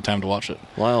never had the time to watch it.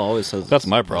 Lyle always says That's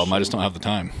my problem. I just don't have the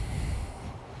time.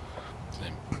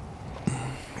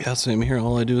 Yeah, same here.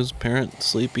 All I do is parent,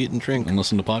 sleep, eat, and drink. And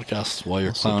listen to podcasts while you're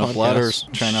Listen to climbing up podcasts. ladders,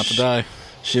 trying not to die.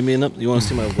 Shimmying up. You want to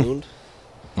see my wound?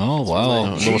 Oh, wow.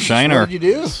 like- A little What shiner. did you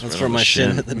do? That's from my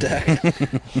shin at the deck.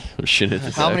 Shit at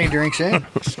the How back. many drinks in?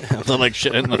 Is that like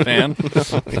shit hitting the fan?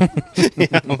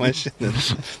 Yeah, my shin. My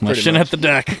Pretty shin much. hit the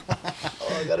deck.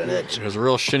 Oh, I got an itch. It was a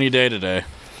real shinny day today.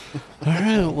 All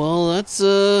right. Well, that's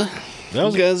That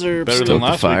was you guys are better than Stoke the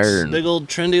last fire week's. and- big old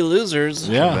trendy losers.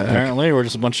 Yeah, apparently we're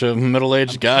just a bunch of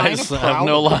middle-aged guys that have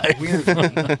no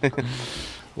life.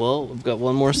 Well, we've got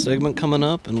one more segment coming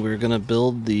up, and we're gonna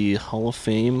build the Hall of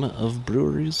Fame of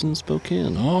breweries in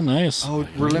Spokane. Oh, nice. Oh,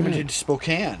 we're limited to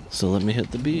Spokane. So let me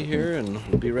hit the beat here, and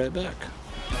we'll be right back.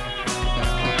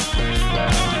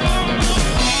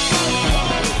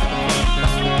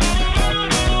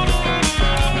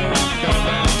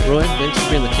 Roy, thanks for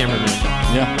being the cameraman.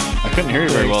 Yeah, I couldn't hear you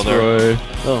very well there. Roy.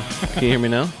 Oh, can you hear me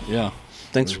now? Yeah.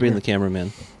 Thanks for being the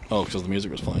cameraman. Oh, because the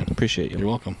music was playing. Appreciate you. You're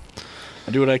welcome.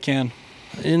 I do what I can.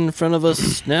 In front of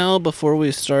us now, before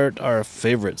we start our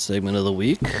favorite segment of the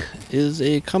week, is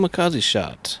a kamikaze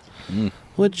shot,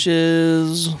 which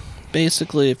is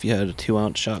basically if you had a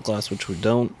 2-ounce shot glass, which we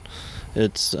don't.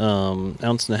 It's 1.5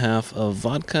 ounces of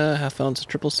vodka, 1/2 ounce of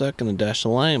triple sec, and a dash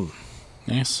of lime.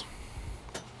 Nice.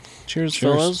 Cheers,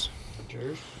 Cheers. fellas.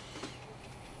 Cheers.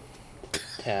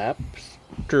 Tap.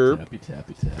 Derp. Tappy,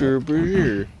 tappy, tap.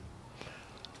 Derp.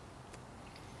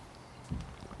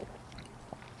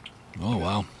 Oh,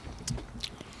 wow.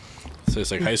 So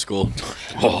it's like high school.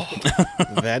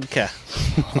 Vodka.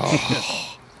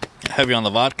 Heavy on the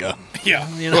vodka. Yeah.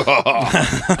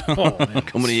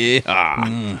 Coming here.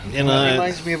 And That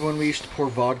reminds me of when we used to pour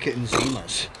vodka in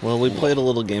Zimas. well, we played a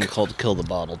little game called Kill the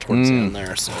Bottle towards the end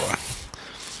there, so.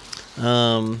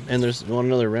 And there's you want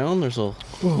another round. We're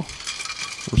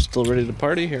still ready to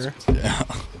party here. Yeah.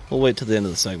 We'll wait till the end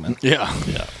of the segment. Yeah.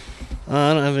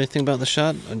 I don't have anything about the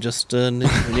shot. I just we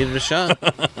needed a shot.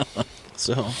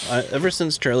 So ever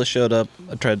since Charlie showed up,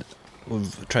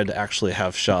 we've tried to actually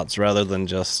have shots rather than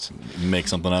just Make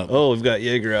something up. we've got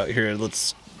Jaeger out here.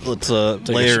 Let's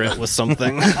layer it with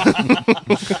something.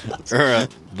 Or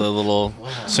the little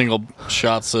single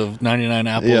shots of 99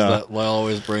 apples Yeah. that Lyle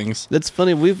always brings. It's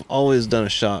funny. We've always done a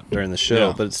shot during the show,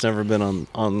 Yeah. but it's never been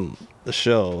on the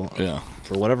show. Yeah.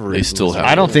 For whatever reason. They still have.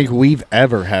 I don't think we've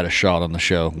ever had a shot on the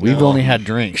show. We've only had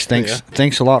drinks.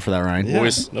 Thanks a lot for that, Ryan. Yeah,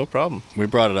 Boys. no problem. We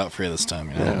brought it out for you this time.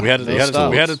 You know? Yeah.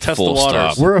 We had to test Full the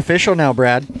waters. stop. We're official now,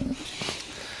 Brad.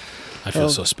 I feel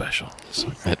so special.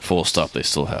 At Full Stop, they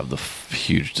still have the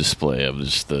huge display of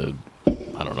just the.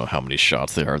 I don't know how many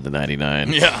shots there are. The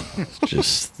 99. Yeah.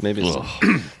 Just Maybe it's- ugh.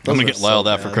 I'm going to are get Lyle so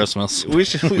that for bad. Christmas. We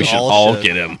should all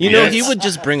get him. You know, Yes. he would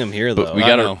just bring them here, though. But we I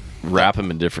gotta know. wrap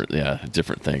him in different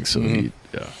things. So he,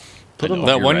 yeah. Put I him- know,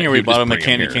 That you're one right. year we He'd bought just him a bring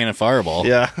candy here. cane of Fireball.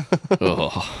 Yeah.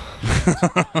 Oh,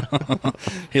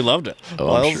 He loved it. I'm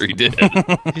Lyle's- sure he did.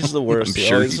 He's the worst. I'm he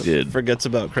sure always he did. forgets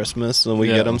about Christmas, and we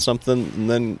Yeah. get him something, and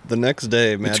then the next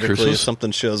day, magically, Christmas?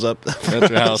 something shows up. At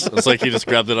your house. It's like he just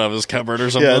grabbed it out of his cupboard or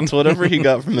something. Yeah, it's whatever he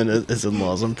got from his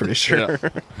in-laws, I'm pretty sure.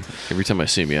 Every time I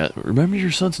see him, remember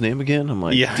your son's name again? I'm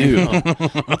like, Yeah, dude.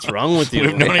 What's wrong with you?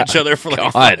 We've known each other for like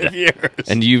God. 5 years.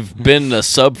 And you've been a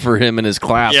sub for him in his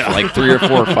class Yeah. for like 3 or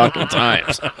 4 fucking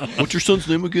times. What's your son's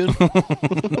name again?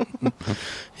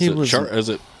 He was Is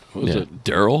it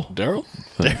Daryl? Daryl?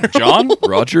 John?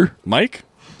 Roger? Mike?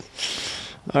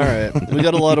 All right. We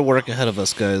got a lot of work ahead of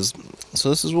us, guys. So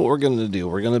this is what we're going to do.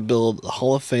 We're going to build a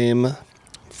Hall of Fame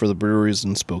for the breweries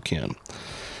in Spokane.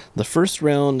 The first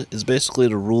round is basically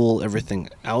to rule everything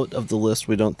out of the list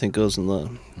we don't think goes in the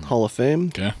Hall of Fame.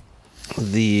 Okay.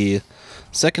 The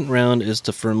second round is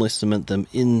to firmly cement them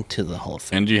into the Hall of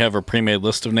Fame. And do you have a pre-made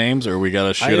list of names, or we got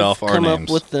to shoot I've off our come names?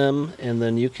 up with them, and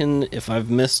then you can, if I've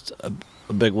missed a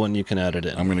big one, you can add it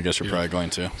in. I'm going to guess you're probably going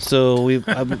to. So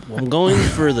I'm going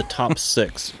for the top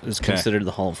 6 is Okay. considered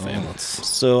the Hall of Fame.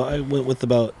 So I went with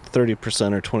about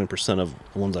 30% or 20% of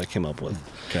the ones I came up with.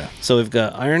 Okay. So we've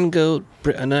got Iron Goat,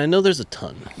 and I know there's a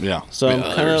ton. Yeah. So I'm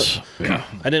kind there's- of, Yeah.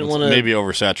 I didn't want to, Maybe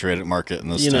oversaturated market in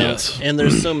this you know, town. Yes. and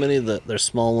there's so many that there's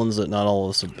small ones that not all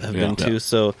of us have been Yeah. to.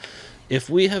 So if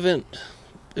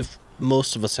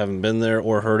most of us haven't been there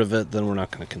or heard of it, then we're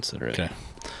not going to consider it. Okay.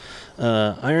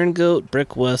 Iron Goat,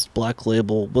 Brick West, Black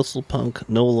Label, Whistle Punk,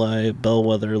 No Lie,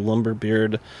 Bellwether,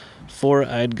 Lumberbeard, Four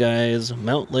Eyed Guys,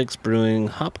 Mount Lakes Brewing,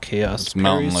 Hop Chaos, It's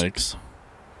Mountain Perry's- Lakes.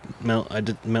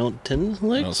 Mountain No,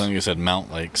 Lakes? something you said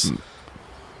Mount Lakes.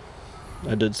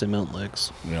 I did say Mount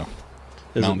Lakes. Yeah.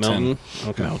 Is Mountain. it Mountain?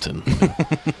 Okay. Mountain.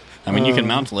 I mean, you can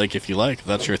Mountain Lake if you like.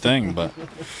 That's your thing, but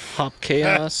Hop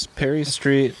Chaos, Perry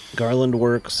Street, Garland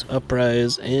Works,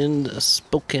 Uprise, and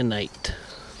Spokanite.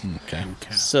 okay.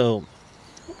 So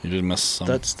You did miss some.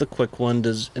 that's the quick one.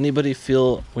 Does anybody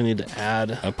feel we need to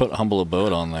add? I put Humble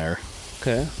Abode on there.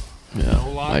 Okay. Yeah,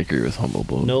 I agree with Humble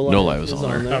Blow. No Lie No Lie was is on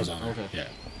there. on there. That was on there. Yeah.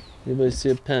 Anybody see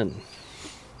a pen?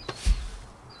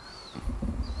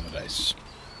 Nice.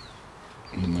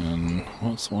 And then,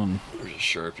 what's one? There's a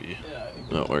Sharpie.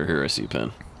 Oh, right here I see a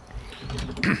pen.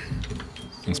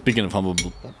 And speaking of Humble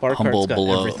Bar Humble cart's got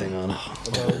Below. everything on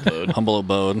it. Humble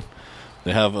Abode,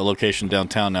 they have a location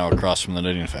downtown now across from the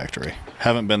knitting factory.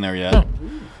 Haven't been there yet.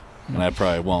 And I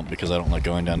probably won't because I don't like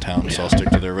going downtown, so I'll stick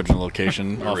to their original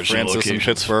location off Francis in locations.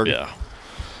 Pittsburgh. Yeah.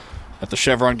 At the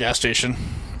Chevron gas station,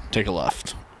 take a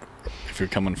left if you're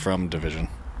coming from Division.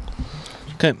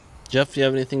 Okay. Jeff, do you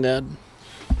have anything to add?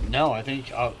 No, I think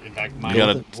You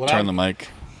gotta turn the mic.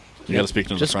 You got to speak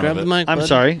to the Just front grab of the it. mic. I'm bud.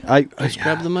 sorry. Just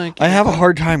grab the mic. I have a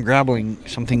hard time grabbling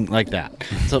something like that.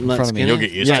 Something in front that's of me. skinny. You'll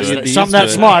get used to it. Something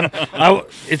that's small.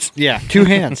 It's 2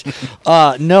 hands.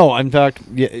 No, in fact,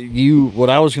 you. What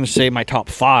I was going to say, my top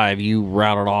 5, you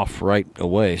routed off right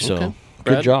away. So Okay. good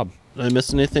Brad? job. Did I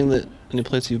miss anything any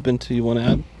place you've been to you want to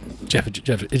add? Jeff,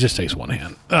 it just takes one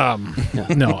hand.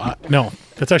 No,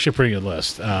 that's actually a pretty good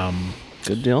list.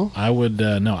 Good deal. I would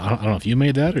no. I don't know if you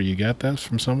made that or you got that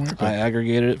from somewhere. But I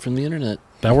aggregated it from the internet.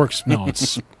 that works. No,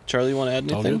 it's Charlie, you want to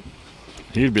add all anything?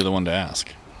 good. You'd be the one to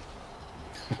ask.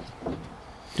 Do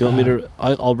you want me to?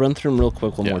 I'll run through them real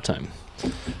quick one Yeah. more time,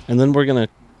 and then we're gonna,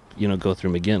 go through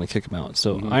them again and kick them out.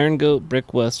 So Iron Goat,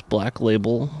 Brick West, Black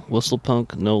Label, Whistle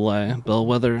Punk, No Lie,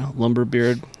 Bellwether,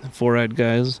 Lumberbeard, Four Eyed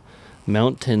Guys,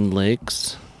 Mountain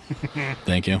Lakes,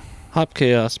 Thank you. Hop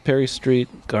Chaos, Perry Street,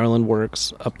 Garland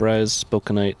Works, Uprise,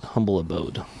 Spokenite, Humble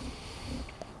Abode.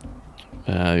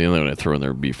 The only one I throw in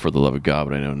there would be For the Love of God,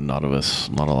 but I know not a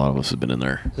lot of us have been in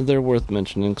there. They're worth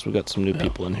mentioning because we got some new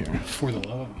people in here. For the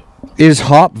love. Is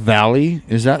Hop Valley,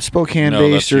 is that Spokane No,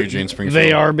 based? that's Eugene, Springfield.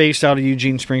 They are based out of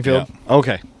Eugene, Springfield? Yeah.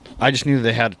 Okay. I just knew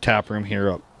they had a tap room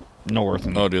here up north.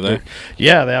 And Oh, do they?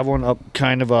 Yeah, they have one up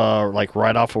kind of like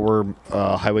right off of where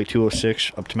Highway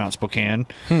 206 up to Mount Spokane.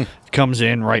 Comes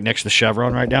in right next to the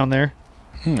Chevron right down there.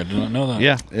 I did not know that.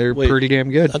 Yeah, they're Wait. pretty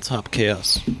damn good. That's Hop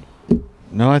Chaos.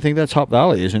 No, I think that's Hop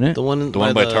Valley, isn't it? The one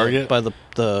by Target? by the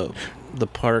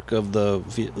park of the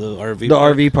RV. The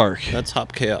park. RV park. That's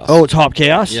Hop Chaos. Oh, it's Hop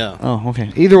Chaos? Yeah. Oh,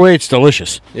 okay. Either way, it's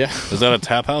delicious. yeah. Is that a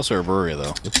tap house or a brewery,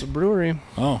 though? It's a brewery.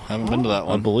 Oh, haven't been to that I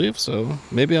one. believe so.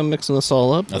 Maybe I'm mixing this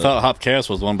all up. I thought Hop Chaos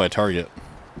was the one by Target.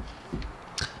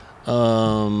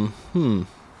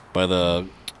 By the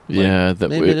Yeah, that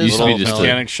maybe it is used to be all just Valley.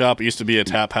 mechanic shop. It used to be a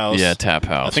tap house. a tap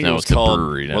house. I think now it was it's called. a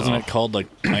brewery now. Wasn't it called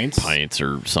like Pints? Pints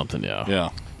or something? Yeah. Yeah.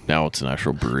 Now it's an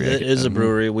actual brewery. It is a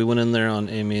brewery. We went in there on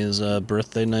Amy's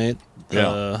birthday night.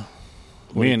 Yeah.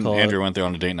 What do Me you and call Andrew it? went there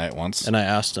on a date night once. And I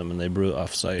asked them, and they brew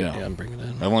off site. Yeah. Yeah, I'm bringing it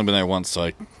in. I've only been there once, so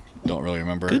I don't really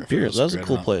remember. Good if it beer. That was a good or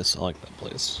cool not. place. I like that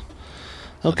place.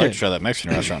 I'd Okay. like to try that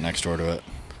Mexican restaurant next door to it.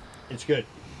 It's good.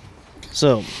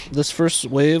 So this first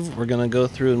wave, we're gonna go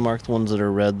through and mark the ones that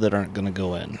are red that aren't gonna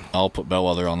go in. I'll put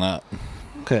Bellwether on that.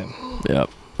 Okay. Yep.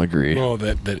 Agree. Oh,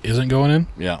 that isn't going in.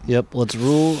 Yeah. Yep. Let's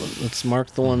mark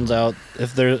the ones out.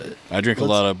 If they're, I drink a let's-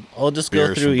 lot of. I'll just go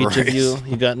beers through from each of you. breweries.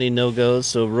 You got any no goes?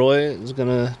 So Roy is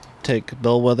gonna take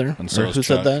Bellwether. And so Or is who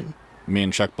said Chuck. that? Me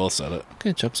and Chuck both said it.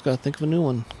 Okay, Chuck's got to think of a new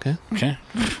one. Okay. Okay.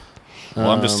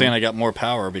 Well, I'm just saying I got more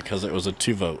power because it was a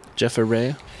 2-vote. Jeff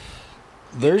Ray.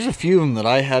 There's a few of them that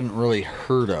I hadn't really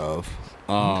heard of.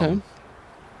 Okay.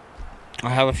 I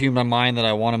have a few in my mind that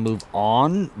I want to move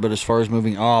on, but as far as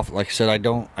moving off, like I said, I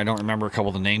don't remember a couple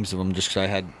of the names of them just because I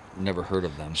had never heard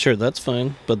of them. Sure, that's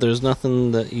fine. But there's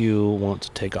nothing that you want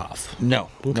to take off. No,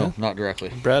 Okay. no, not directly.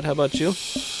 Brad, how about you?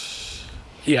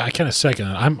 Yeah, I kind of second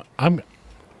it. I'm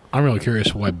really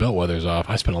curious why Bellwether's off.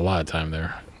 I spent a lot of time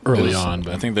there early on,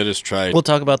 but I think they just tried. We'll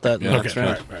talk about that Yeah. next okay,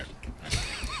 round. right.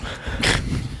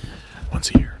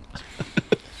 Once a year.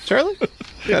 Charlie, you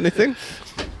got anything?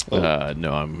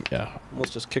 No, I'm. Yeah.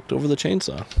 Almost just kicked over the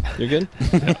chainsaw. You're good?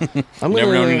 I'm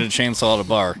never gonna, known you to chainsaw at a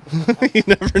bar. You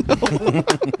never know.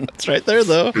 It's right there,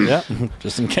 though. Yeah.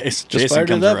 Just in case Just Jason fired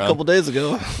comes it up around. a couple days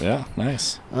ago. Yeah,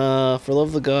 nice. For love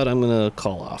of the God, I'm going to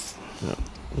call off. Yeah.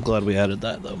 I'm glad we added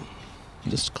that, though.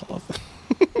 Just call off.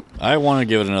 I want to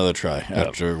give it another try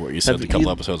after what you said Have a couple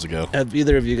you- episodes ago. Have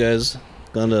either of you guys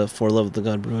gone to For Love of the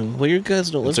God Brewing? Well, you guys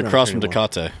don't live It's around across here from anymore.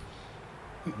 Tecate.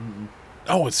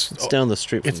 Oh, it's down the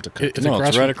street from Dakota. It's No, across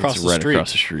it's right from- across It's the right street.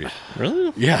 across the street.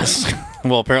 Really? Yes.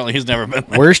 Well, apparently he's never been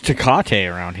there. Where's Tecate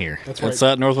around here? It's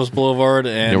at Northwest Boulevard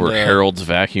and You know where Harold's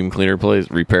vacuum cleaner place,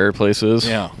 repair place is?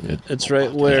 Yeah. It's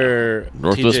right where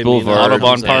Northwest TJ Boulevard. Means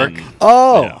Audubon is Park. and-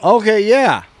 Oh, Yeah. okay,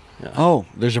 yeah. Yeah. Oh,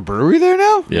 there's a brewery there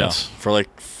now? Yes. For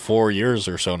like 4 years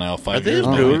or so now. Are 5 they years. a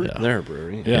now. brewery? Yeah. They're a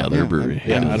brewery. Yeah, they're a brewery.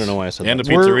 Yeah, It I is. don't know why I said And that.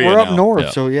 a pizzeria We're up now. north, Yeah.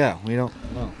 so yeah, we don't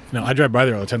know. No, I drive by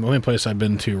there all the time. The only place I've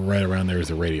been to right around there is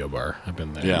the Radio Bar. I've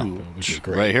been there, Yeah. which is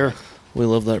great. Right here. We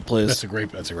love that place. That's a great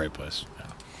place.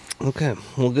 Yeah. Okay,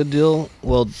 well, good deal.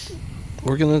 Well,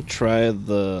 we're gonna try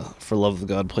the For Love of the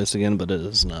God place again, but it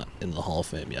is not in the Hall of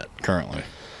Fame yet. Currently.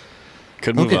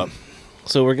 Could move Okay. up.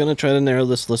 So we're gonna try to narrow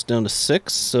this list down to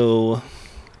 6. So,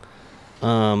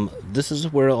 this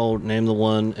is where I'll name the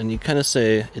one, and you kind of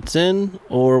say it's in,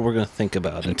 or we're gonna think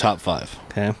about In it. top 5.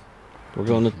 Okay, we're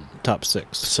going to top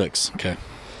 6 6. Okay.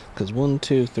 because 1,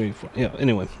 2, 3, 4. Yeah.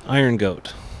 Anyway, Iron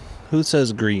Goat. Who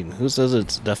says green? Who says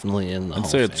it's definitely in the Hall I'd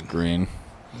say of it's Fame? green.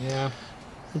 Yeah.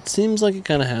 It seems like it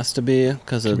kind of has to be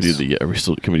because Can it's. we do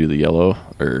the? Can we do the yellow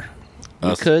or?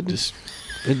 We could. Just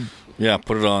It Yeah,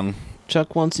 put it on.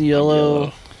 Chuck wants a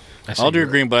yellow. I'll do a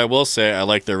green, but I will say I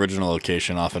like the original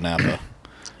location off of Napa.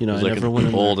 You know, I like never an went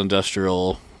in old there.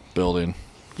 industrial building.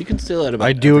 You can steal that about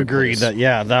I do every agree place.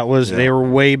 that that was they were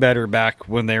way better back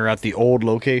when they were at the old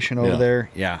location over there.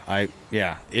 Yeah,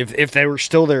 if they were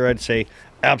still there, I'd say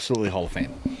absolutely Hall of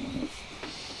Fame.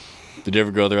 Did you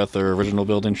ever go there at their original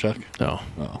building, Chuck? No.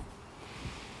 Oh.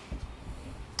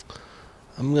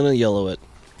 I'm going to yellow it.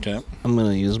 Okay. I'm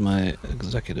going to use my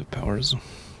executive powers.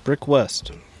 Brick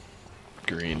West.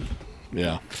 Green.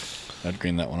 Yeah. I'd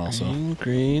green that one also.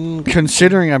 Green.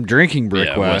 Considering I'm drinking Brick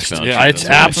Yeah, West, Westbound Yeah, it's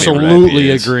that's one of my favorite absolutely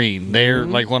a IPAs. green. They're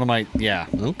like one of my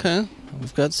Okay.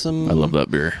 We've got some. I love that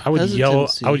beer. I would yellow.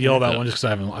 hesitancy. I would yellow that Yeah. one just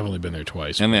because I've only been there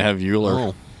twice. And they have Euler.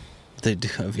 Oh, they do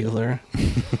have Euler.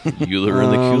 Euler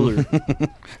and the Cooler.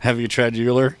 Have you tried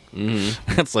Euler?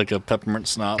 Mm-hmm. It's like a peppermint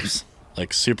schnapps.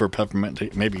 Like super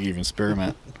peppermint, maybe even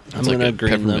spearmint. I'm It's like gonna a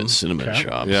green peppermint them. cinnamon Okay.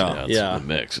 chops. Yeah. It's Yeah. a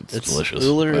mix. It's, It's delicious.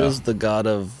 Euler Yeah. is the god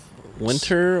of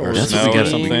winter or That's That's snow what we or gotta,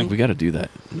 something. we got to do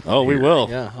that. Oh, we will.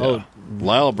 Yeah. Oh,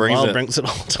 Lyle brings Lyle it. brings it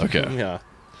all. The Okay. time. Yeah.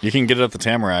 You can get it at the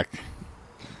Tamarack.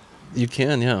 You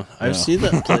can. Yeah. I've Yeah. seen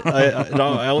that.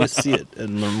 I always see it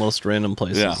in the most random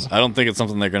places. Yeah. I don't think it's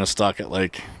something they're going to stock at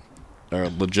like a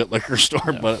legit liquor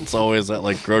store, but it's always at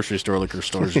like grocery store liquor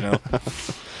stores, you know.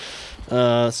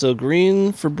 So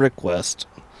green for Brick West.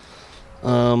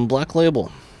 Black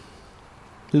Label.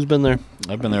 Who's been there?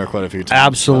 I've been there quite a few times.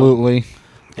 absolutely.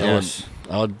 Yes.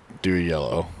 I would do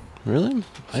yellow. Really?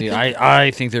 See,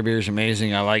 I think their beer is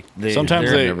amazing. I like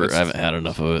Sometimes they're- they- I haven't had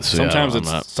enough of it. So Sometimes yeah, I'm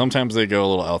not- sometimes they go a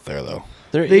little out there though.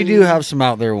 they do have some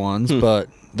out there ones, but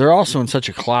they're also in such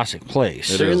a classic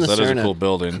place. It They're in is. the That is a Saranac cool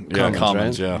building. Yeah, Commons,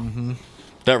 Commons. right? Yeah.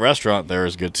 That restaurant there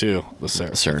is good too. The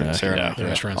Saranac, Saranac. The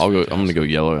restaurant's I'll go. I'm fantastic. gonna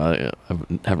go yellow. I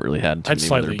haven't really had too I'd many of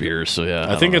slightly- their beers, so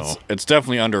yeah. I think don't know. it's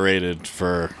definitely underrated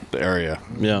for the area.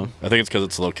 Yeah. I think it's because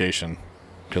it's location.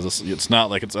 Because it's not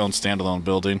like its own standalone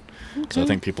building. So I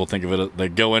think people think of it. They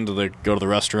go to the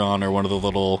restaurant or one of the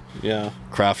little Yeah.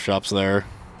 craft shops there,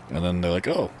 and then they're like,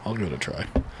 "Oh, I'll give it a try."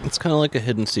 It's kind of like a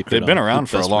hidden secret. They've been on around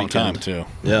for a Best long Weekend. time too.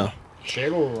 Yeah.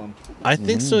 I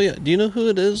think so. Yeah. Do you know who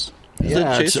it is? Is it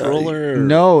Chase it's, Roller? Or?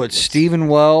 No, it's Stephen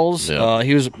Wells. Yeah.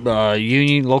 He was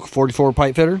Union Local 44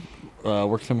 pipe fitter.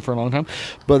 Worked with him for a long time.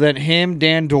 But then him,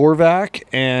 Dan Dorvac,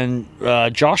 and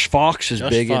Josh Fox is Josh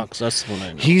big. Fox. That's the one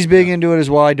I know. He's big into it as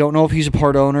well. I don't know if he's a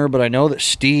part owner, but I know that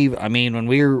Steve, I mean, when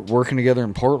we were working together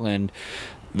in Portland,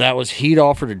 he'd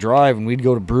offer to drive, and we'd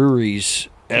go to breweries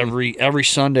every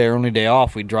Sunday or only day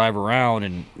off. We'd drive around,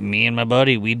 and me and my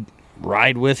buddy, we'd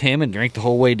ride with him and drink the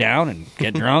whole way down and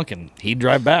get drunk, and he'd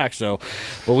drive back. So,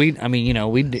 but we'd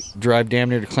drive damn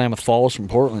near to Klamath Falls from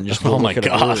Portland just to Oh look my at a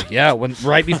God. brewery. Yeah,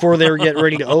 right before they were getting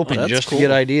ready to open, That's just cool. to get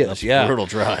ideas. Yeah, Brutal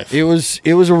drive. it was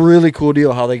a really cool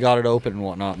deal how they got it open and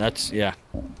whatnot. Let's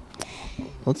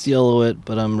yellow it,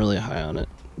 but I'm really high on it.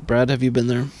 Brad, have you been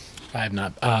there? I have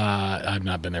not. I've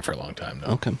not been there for a long time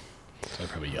though. Okay. So I'd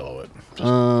probably yellow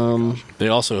it. They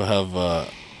also have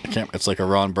it's like a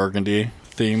Ron Burgundy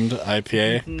themed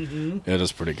IPA. It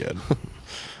is pretty good.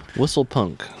 Whistle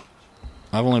Punk.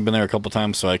 I've only been there a couple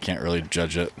times, so I can't really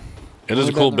judge it. It is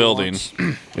Only a cool been there building.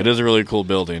 once. It is a really cool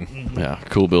building. Yeah,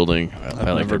 cool building. I like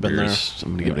never their been beers.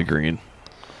 I'm gonna give it a green.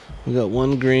 We got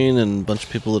one green and a bunch of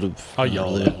people that have. I'll not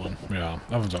yellow really- that one. Yeah,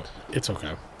 that one's. It's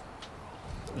okay.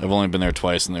 I've only been there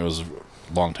twice, and it was a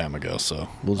long time ago, so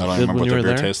Was I it don't good remember when what you their were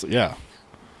beer there? tasted. Yeah,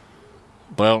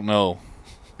 but I don't know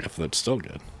if it's still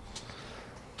good.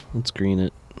 Let's green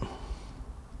it.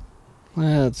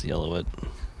 Let's yellow it.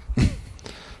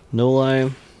 No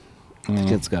lie. I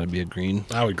think it's got to be a green.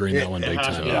 I would green that one big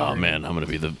time. Oh man, I'm gonna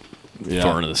be the Yeah.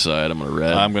 far end of the side. I'm gonna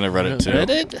red. I'm gonna read it too.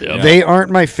 Reddit? Yeah. Yeah. They aren't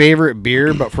my favorite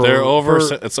beer, but for They're for-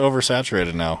 it's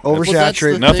oversaturated now. Over- Well, that's the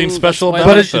Oversaturated. thing, Nothing that's special why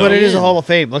about I it, but it is a Yeah. Hall of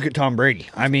Fame. Look at Tom Brady.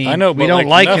 I mean, I know, we but, don't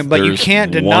like, like him, but you There's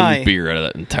can't deny. one beer out of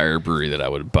that entire brewery that I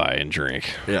would buy and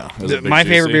drink. Yeah, is it Big My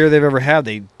favorite Juicy? beer they've ever had,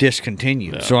 they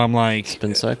discontinued. Yeah. So I'm like,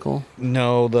 Spin cycle.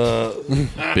 no, the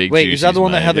Big Wait, is that the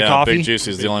one that Juicy's had the Yeah, coffee? Big Juicy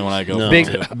is the only one I go No. for. Big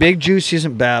too. Big Juicy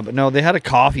isn't bad, but no, they had a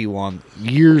coffee one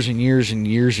years and years and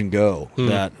years ago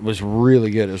that was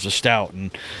really good. It was a stout,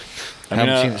 and I mean,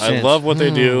 haven't seen it I since. love what they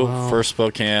do for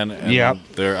Spokane and Yep.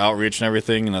 their outreach and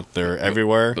everything, and that they're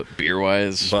everywhere. But beer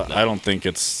wise, But I don't think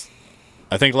it's.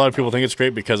 I think a lot of people think it's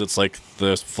great because it's like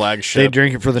the flagship. They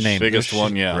drink it for the name. Biggest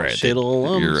one, yeah. right? Shadle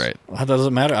alums. You're right. That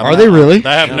doesn't matter. Are they really?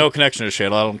 I have no connection to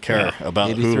Shadle. I don't care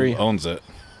about 83. who owns it.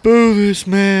 Boo this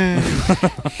man.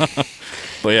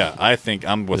 But yeah, I think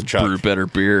I'm with Chuck. Brew better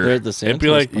They're beer. at the It'd be Santos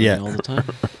like- party Yeah. all the time.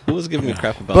 Who was giving me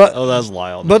crap about But- that? Oh, that was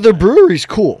Lyle. But the brewery's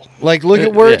cool. Like, look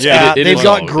at where it's Yeah, at. it They've is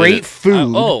got cool. great It-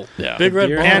 food. Oh, Yeah. Big Red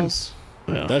Beer Barn. house.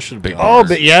 Yeah. That should be. Oh,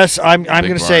 but yes, I'm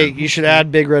going to say Barn. you should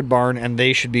add Big Red Barn, and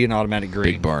they should be an automatic green.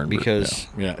 Big Barn, because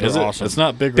Yeah, they're is it? awesome. It's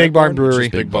not Big Big Red Barn it's Brewery.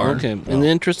 just Big Barn. Okay. In the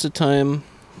interest of time,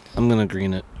 I'm gonna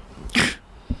green it.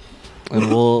 And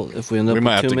if we end up We with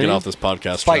might have too to many, get off this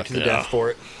podcast. Fight Chuck. to the death for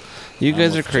it. you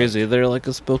guys are with crazy. They're like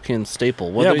a Spokane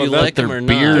staple. Whether but you that- like them their or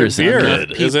beer not, is Beer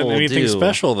enough isn't people anything do.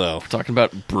 special though. We're talking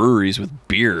about breweries with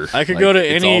beer. I could go to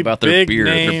it's any all about their big beer.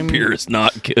 name- Their beer is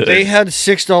not good. They had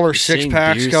 $6 saying six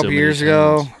packs beer a couple so many years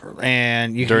ago,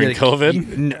 and you During could get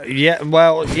COVID? yeah,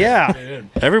 well, yeah.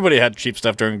 Everybody had cheap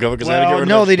stuff during COVID because they had to get Well, rid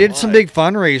no, of they did some big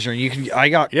fundraiser. You could. I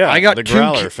got the two.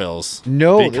 growler fills.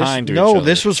 No, Be kind to each no, other.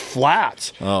 this was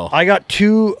flats. Oh. I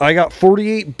got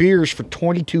 48 beers for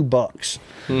 $22.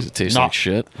 Does it taste Not- like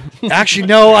shit? Actually,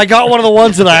 no, I got one of the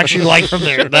ones that I actually liked from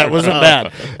there. That wasn't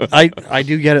bad. I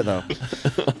do get it though.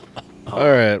 All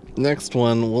right, next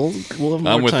one. We'll have more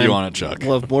I'm with time. you on it, Chuck.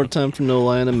 We'll have more time for No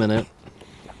Lie in a minute.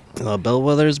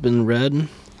 Bellwether's been read.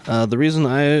 The reason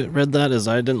I read that is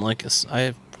I didn't like it.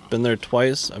 I've been there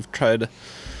twice. I've tried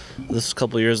this a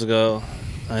couple years ago.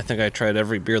 I think I tried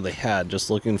every beer they had, just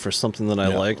looking for something that I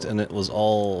liked, and it was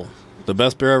all. The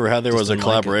best beer I ever had there was a didn't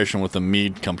like collaboration with a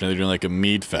mead company. They're doing like a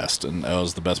mead fest, and that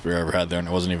was the best beer I ever had there, and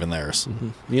it wasn't even theirs.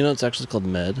 You know, it's actually called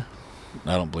Med.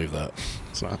 I don't believe that.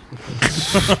 It's not.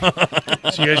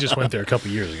 So you guys just went there a couple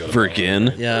years ago. For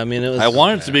again? Yeah, I mean, it was. I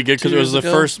wanted it to be good because 2 it was the years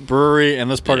ago? first brewery in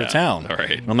this part of Yeah, town. all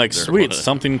right. And I'm like, There sweet, was.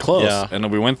 something close. Yeah. And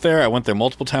then we went there. I went there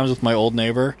multiple times with my old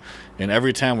neighbor, and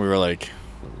every time we were like,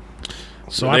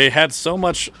 So they had so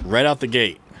much right out the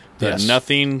gate that Yes.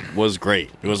 nothing was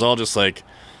great. It was all just like,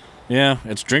 yeah,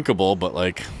 it's drinkable, but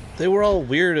like, They were all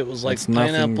weird. It was like It's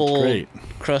nothing pineapple great.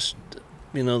 crushed,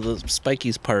 the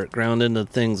spikies part ground into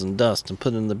things and dust and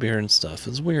put in the beer and stuff.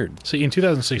 It's weird. See, in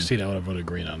 2016, I would have voted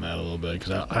green on that a little bit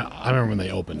because I remember when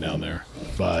they opened down there,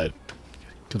 but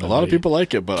a lot of people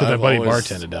like it, but because my I've buddy always,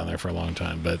 bartended down there for a long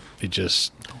time, but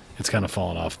it's kind of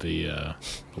fallen off the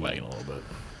wagon a little bit.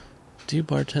 Do you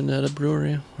bartend at a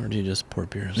brewery or do you just pour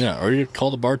beers? Yeah, or you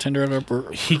call the bartender at a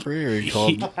brewery, or you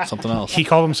call something else. He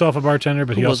called himself a bartender,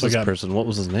 but Who he was also this got. person? What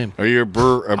was his name? Are you a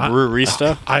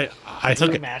brewerista?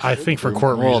 I think for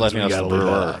court Well, reasons that we means got to leave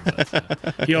that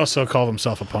out. But, he also called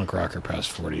himself a punk rocker past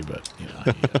 40, but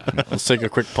Let's take a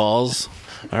quick pause.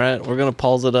 All right, we're going to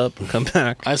pause it up and come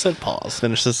back. I said pause.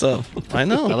 Finish this up. I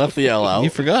know. I left the L out. You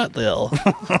forgot the L.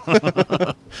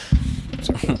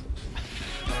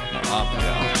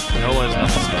 No one's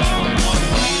nothing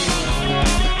special.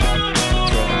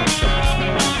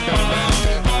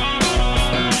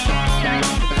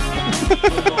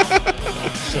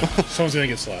 someone's gonna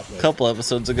get slapped. A couple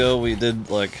episodes ago, we did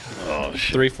like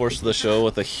 3/4 of the show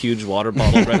with a huge water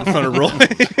bottle right in front of Roy.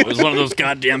 It was one of those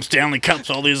goddamn Stanley Cups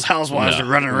all these housewives are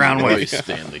running around with.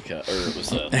 Stanley Cup, or it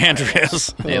was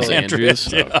Andrea's. it was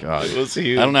Andrews. Yeah. Oh god. It was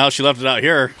huge. I don't know how she left it out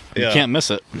here. You Yeah. can't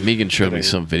miss it. Megan showed me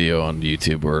some video on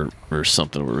YouTube or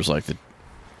something where it was like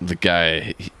the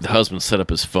guy, the husband set up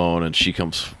his phone and she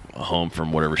comes home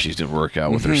from whatever she's doing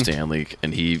workout with her Stanley,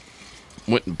 and he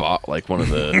went and bought like one of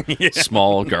the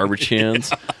small garbage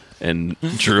cans and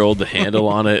drilled the handle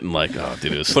on it and like, oh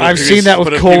dude, it was I've PVC seen that with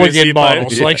put a Colligan PVC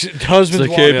bottles, pipe. like husbands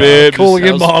It's okay, want babe. Colligan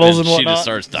Just- bottles and she whatnot. just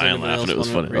starts dying anybody laughing. else It was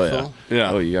want funny. a Oh yeah. refill?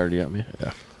 Yeah. Oh, you already got me. Yeah,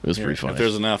 it was pretty funny. If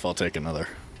there's enough, I'll take another.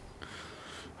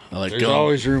 I like There's going.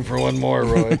 always room for one more,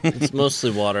 Roy. It's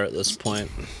mostly water at this point.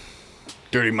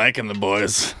 Dirty Mike and the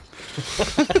boys.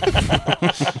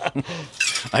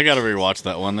 I gotta rewatch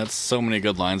that one. That's so many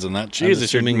good lines in that.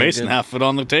 Jesus, you're assuming you Mason did. half it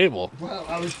on the table. Well,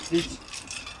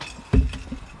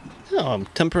 No, I'm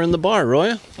tempering the bar,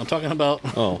 Roy. I'm talking about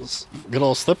Oh, good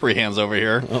old slippery hands over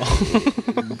here.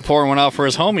 Pouring one out for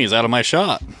his homies out of my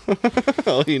shot.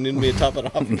 oh, you need me to top it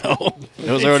off. No,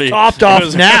 it was already topped it off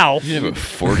was- now. You have a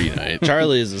 40 night.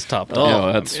 Charlie's is topped Oh,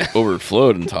 off. that's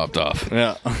overflowed and topped off.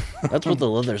 Yeah. That's what the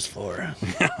leather's for.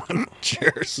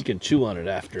 Cheers. You can chew on it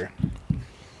after.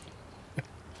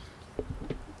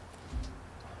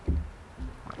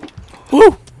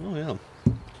 Woo! Oh yeah,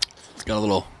 It's got a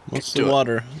little. mostly to it.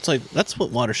 water. It's like that's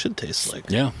what water should taste like.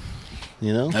 Yeah,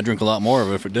 You know. I'd drink a lot more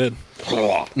of it if it did.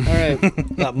 All right.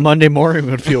 That Monday morning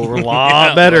would feel a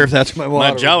lot better if that's my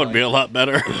water. My jaw would be a lot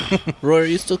better. Roy, are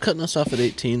you still cutting us off at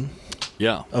 18?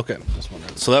 Yeah. Okay, just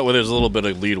wondering. So that way there's a little bit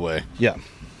of leadway. Yeah.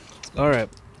 All right.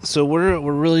 So we're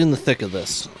really in the thick of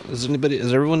this. Is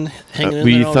everyone hanging in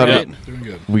we there all thought right? it- Doing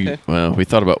good. We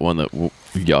thought about one that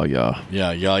yeah. Yeah,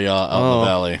 out in the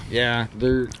valley. Yeah,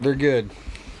 they're good.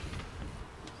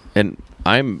 And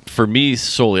for me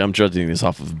solely, I'm judging this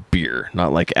off of beer,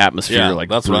 not like atmosphere, Yeah, like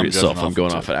that's what brewery I'm judging itself. off I'm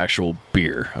going of, off too. of actual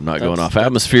beer. I'm not That's- going off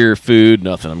atmosphere, food,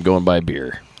 nothing. I'm going by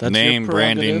beer. That's Name, your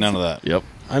branding, prerogative. none of that. Yep.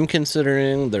 I'm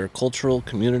considering their cultural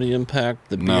community impact,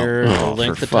 the beer, the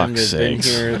length of time they've been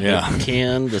here, the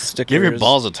can, the stickers. Give your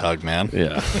balls a tug, man.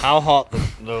 Yeah. How hot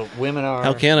the women are.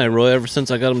 How can I, Roy? Ever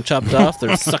since I got them chopped off,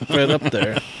 they're sucked right up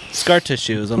there. Scar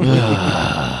tissue is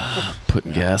unbelievable.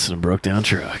 Putting gas in a broke down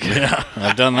truck. Yeah,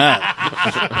 I've done that.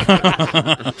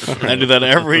 I do that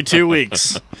every 2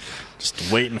 weeks.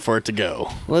 Just waiting for it to go.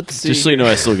 Let's see. Just so you know,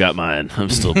 I still got mine. I'm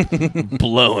still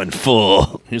blowing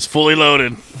full. He's fully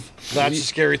loaded. That's a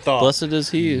scary thought. Blessed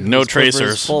is he. No whose quiver is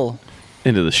tracers. Full.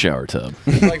 Into the shower tub.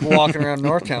 It's like walking around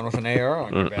Northtown with an AR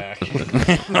on your back.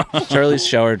 Charlie's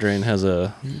shower drain has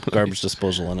a garbage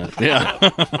disposal in it. Yeah.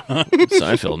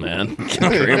 Seinfeld, man.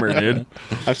 Kramer, dude.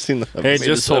 I've seen the. Hey, Made just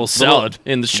this whole a salad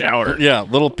in the shower. Yeah,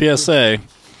 little PSA.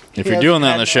 If you're doing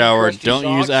that in the shower,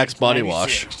 don't use Axe body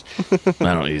wash.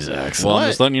 I don't use Axe. Well, I'm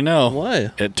just letting you know.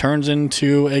 Why? It turns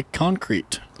into a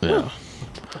concrete. Yeah.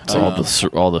 It's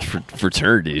all the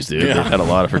fraternities, dude. Yeah. They've had a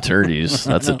lot of fraternities.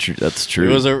 That's true.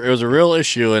 It was a real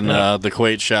issue in the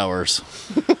Kuwait showers.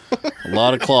 A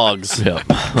lot of clogs. Yep.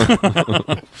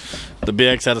 The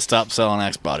BX had to stop selling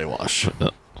Axe body wash.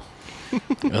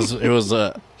 It was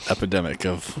a epidemic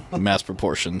of mass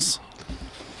proportions.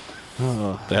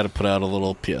 They had to put out a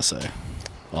little PSA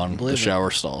on the shower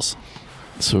stalls.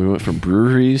 So we went from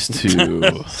breweries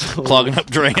to Clogging up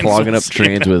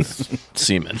drains. with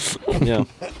semen. Yeah.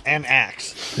 And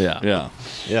Axe. Yeah. Yeah.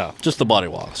 Yeah. Just the body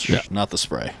wash, not the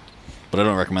spray. But I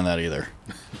don't recommend that either.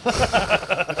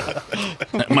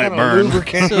 It might burn.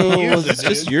 So was it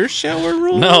just your shower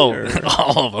roll? No, or-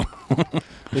 all of them.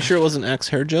 You sure it wasn't Axe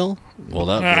hair gel? Well,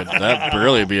 that'd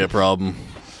really be a problem.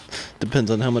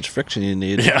 Depends on how much friction you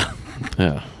need. Yeah.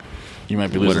 Yeah. You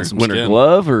might be losing some Winter skin.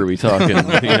 glove, or are we talking?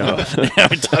 Yeah,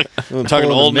 we're talking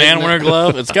old man winter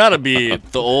glove. It's got to be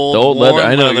the old leather. warm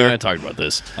I know leather. you're not talking about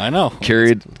this. I know.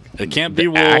 Carried It can't be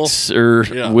wool. axe or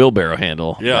Yeah. wheelbarrow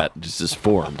handle. Yeah. That just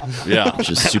formed. Yeah.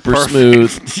 Just super Perfect.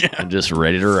 smooth and just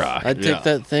ready to rock. I'd Yeah. take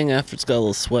that thing after it's got a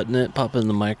little sweat in it, pop it in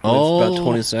the microwave for about Oh.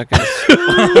 20 seconds.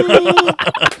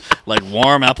 Like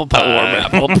warm apple pie.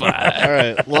 Apple pie. All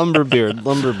right, lumberbeard.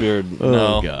 Oh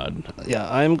No. God. Yeah,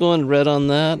 I'm going red on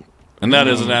that. And that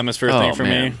is an atmosphere thing Oh, for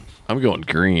man. me. I'm going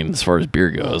green as far as beer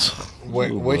goes.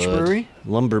 Which brewery?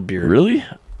 Lumberbeard. Really?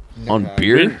 On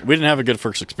beer? We didn't have a good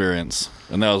first experience,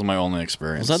 and that was my only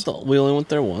experience. Was that we only went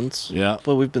there once? Yeah.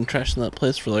 But we've been trashing that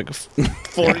place for like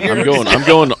 4 years. I'm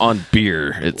going on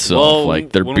beer itself. Well,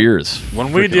 like their when- beer is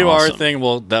When we freaking do our awesome. thing,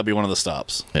 well, that'd be one of the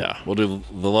stops. Yeah. We'll do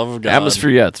the love of God.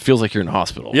 Atmosphere, yeah, it feels like you're in a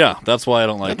hospital. Yeah, that's why I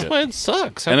don't like That's it. why it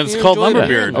sucks. How And can it's you called enjoy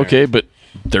Lumberbeard. that? Okay, but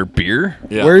their beer?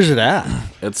 Yeah. Where's it at?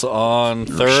 It's on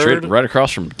Straight right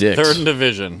across from Dick's. third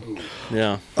division.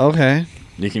 Yeah. Okay.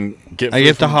 You can get. I food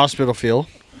get the from- hospital feel.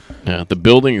 Yeah, the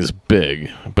building is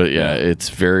big, but yeah, it's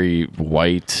very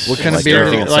white. What kind of like beer?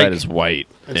 Everything inside Like- is white,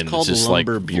 It's and called it's just like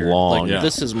Lumberbeard. long. Like, Yeah.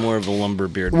 This is more of a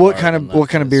Lumberbeard. What bar kind than of what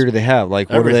that kind of is. beer do they have? Like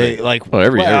what do they Everything. like? Oh, I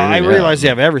everything, realize yeah. they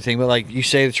have everything, but like you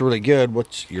say, it's really good.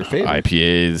 What's your favorite?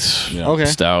 IPAs, Yeah. Okay.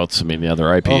 stouts. I mean, yeah, their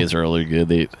IPAs are really good.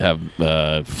 They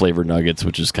have flavor nuggets,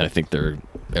 which is kind of think they're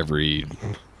every.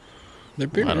 Their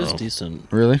beer I don't is know. decent.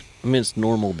 Really? I mean, it's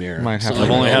normal beer. Might have It's to- not I've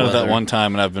like only all had it that leather. one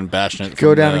time, and I've been bashing it. Go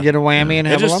from down the- and get a whammy and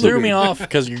It have just a threw me lumberbeer. off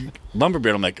because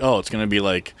Lumberbeard. I'm like, oh, it's gonna be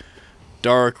like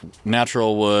dark,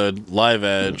 natural wood, live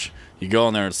edge. You go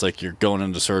in there, it's like you're going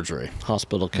into surgery.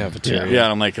 Hospital cafeteria. Yeah,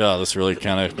 and I'm like, oh, this really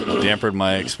kind of dampened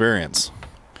my experience.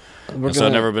 So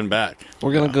I've never been back.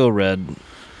 We're gonna go red.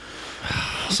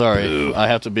 Sorry, I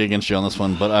have to be against you on this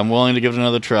one, but I'm willing to give it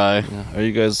another try. Yeah. Are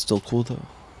you guys still cool though?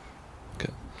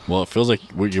 Okay. Well, it feels like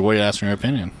you're way asking your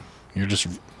opinion. You're just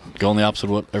going the opposite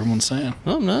of what everyone's saying.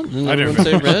 No, I'm not. Didn't I everyone never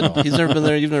say been there. red? He's never been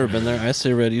there. You've never been there. I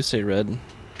say red. You say red.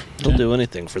 They'll do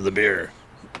anything for the beer.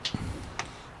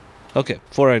 Okay,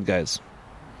 four-eyed guys.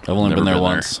 I've only Never been there been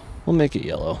there. once. We'll make it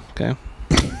yellow. Okay.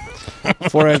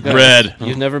 Four-eyed guys. Red.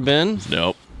 You've never been?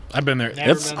 Nope. I've been there.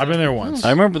 It's- I've been there once. I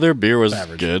remember their beer was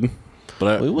Average. good,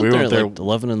 but We went there at like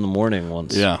 11 in the morning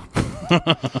once. yeah,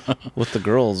 With the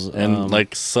girls. and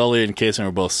like Sully and Casey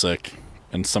were both sick,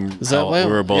 and Is that why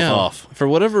we were both yeah. off. For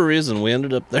whatever reason, we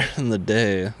ended up there in the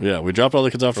day. Yeah, we dropped all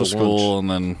the kids off For to school, and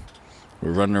then we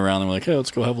were running around, and we're like, hey,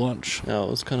 let's go have lunch. Yeah, it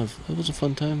was a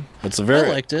fun time. It's a very,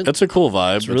 I liked it. It's a cool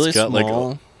vibe. It's really got small.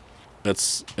 like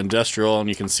it's industrial, and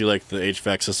you can see like the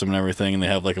HVAC system and everything, and they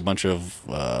have like a bunch of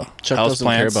Chuck house doesn't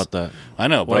plants. care about that. I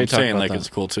know, Why but are I'm you talking saying about like that? it's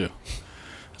cool too.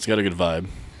 It's got a good vibe.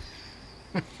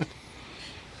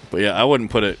 But yeah, I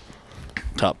wouldn't put it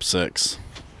top 6.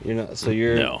 You're not. So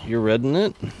you're No. you're red in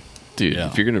it. Dude, Yeah.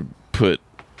 if you're gonna put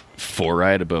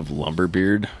Four-eyed above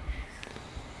Lumberbeard,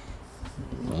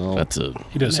 Well, that's a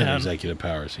He does have executive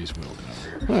powers. He's wielding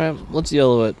over here. all right. Let's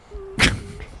yellow it.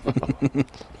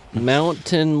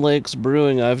 Mountain Lakes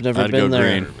Brewing. I've never I'd been go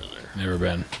there. green. Never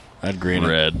been. I'd green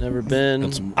Red. Never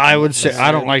been. I would say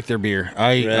I don't like their beer.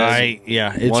 Red.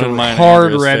 It's one of a my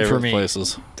hard red for me.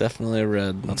 Places. Definitely a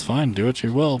red. That's fine. Do what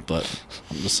you will, but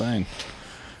I'm just saying.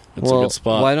 It's well, a good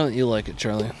spot. why don't you like it,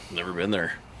 Charlie? Never been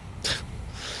there.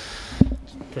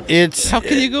 It's How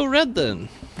can you go red then?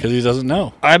 Because he doesn't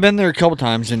know. I've been there a couple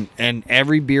times, and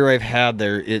every beer I've had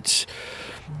there, it's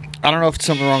I don't know if it's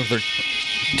something wrong with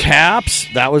their taps.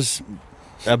 That was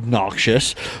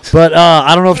obnoxious, but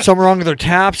I don't know if it's something wrong with their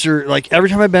taps or like every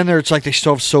time I've been there, it's like they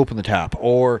still have soap in the tap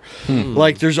or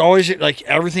like there's always like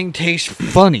everything tastes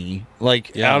funny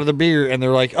out of the beer, and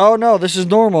they're like, oh no, this is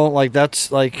normal. That's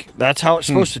how it's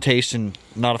supposed to taste, and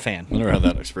not a fan. I never had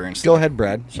that experience. Go ahead,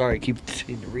 Brad. Sorry, I keep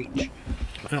in the reach.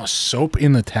 Soap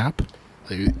in the tap.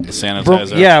 The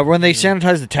sanitizer. Yeah, when they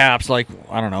sanitize the taps, I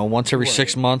don't know, once every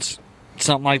 6 months,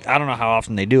 something like. I don't know how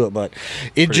often they do it, but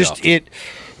it just didn't.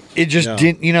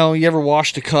 You ever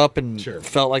washed a cup and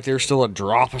felt like there's still a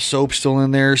drop of soap still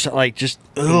in there? So,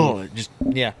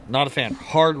 not a fan.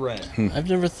 Hard red. I've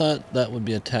never thought that would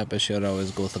be a tap issue. I'd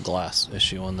always go with a glass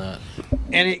issue on that.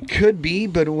 And it could be,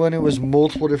 but when it was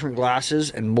multiple different glasses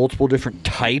and multiple different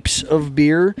types of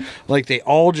beer, they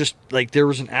all just there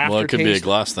was an aftertaste. Well, it could be a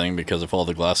glass thing because if all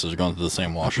the glasses are going through the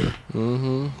same washer.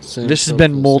 This has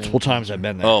been multiple times I've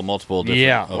been there. Oh, multiple different.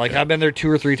 Yeah, okay. I've been there 2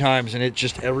 or 3 times, and it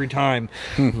just every time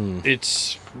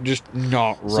it's just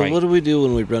not right. So what do we do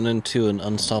when we run into an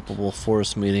unstoppable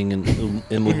force meeting an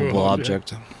immovable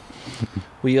object?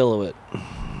 We yellow it.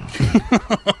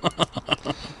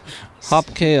 Hop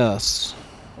chaos.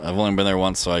 I've only been there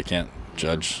once, so I can't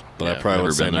judge. But I probably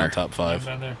would say not top 5.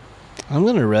 I'm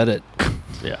gonna read it.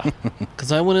 Yeah.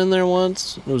 Because I went in there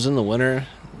once. It was in the winter.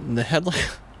 And they had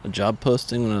a job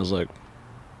posting, and I was like,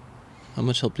 "How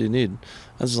much help do you need?"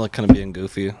 I was just kind of being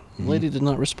goofy. The lady did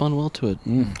not respond well to it.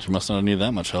 She must not need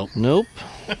that much help. Nope.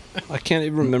 I can't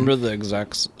even remember the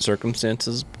exact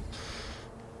circumstances.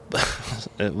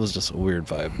 It was just a weird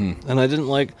vibe. And I don't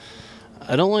like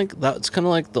that. It's kind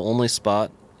of like the only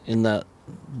spot in that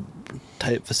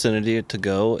type vicinity to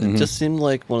go. It just seemed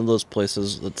like one of those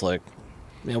places that's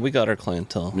we got our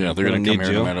clientele. Yeah, they're going to come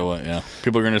here no matter what, yeah.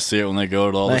 People are going to see it when they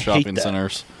go to all the shopping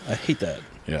centers. I hate that.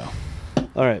 Yeah.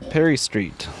 All right, Perry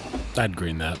Street. I'd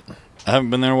green that. I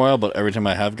haven't been there in a while, but every time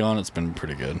I have gone, it's been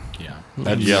pretty good. Yeah.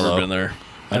 I'd yellow. Never been there.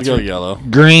 I'd go yellow.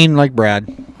 Green like Brad.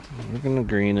 We're going to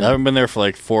green it. I haven't been there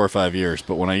for 4 or 5 years,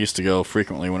 but when I used to go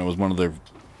frequently, when it was one of the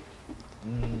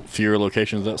fewer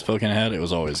locations that Spokane had, it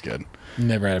was always good.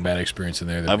 Never had a bad experience in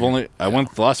there. I went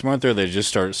the last time I went there, they just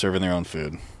started serving their own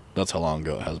food. That's how long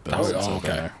ago it has been. Since I've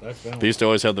been there. They used to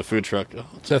always have the food truck.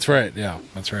 That's right. Yeah,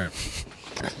 that's right.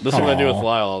 This is what I do with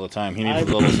Lyle all the time. He needs a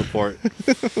little support.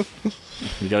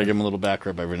 You got to give him a little back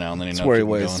rub every now and then. That's where he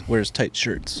wears tight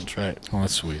shirts. That's right. Oh,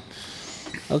 that's sweet.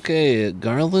 Okay,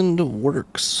 Garland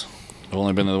Works. I've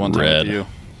only been there the one time Red. with you.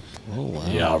 Oh, wow.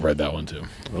 Yeah, I'll read that one too.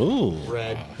 Oh.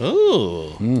 Red.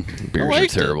 Oh. Beers are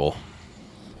liked it. terrible.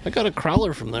 I got a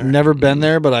crowler from there. Never been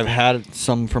there, but I've had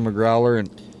some from a growler and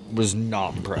was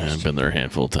not impressed. I've been there a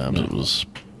handful of times. It was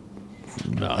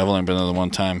I've only been there the one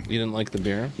time. You didn't like the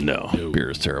beer? no. Beer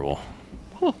is terrible.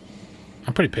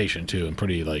 I'm pretty patient too, and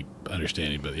pretty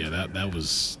understanding. But yeah, that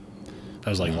was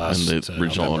last. And the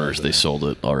original owners, they sold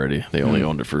it already. They only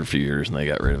owned it for a few years, and they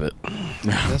got rid of it.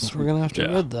 Guess we're gonna have to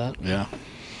read that. Yeah.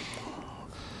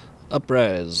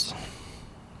 Uprise.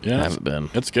 Yeah. I haven't been.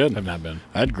 It's good. I've not been.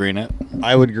 I'd green it.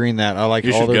 I would green that. I like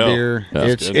You all should their go. beer.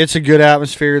 Yeah, It's a good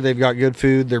atmosphere. They've got good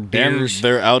food. Their And beers.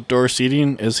 their outdoor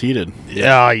seating is heated.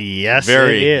 Yeah, yes,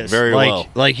 Very, it is. very well.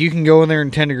 Like you can go in there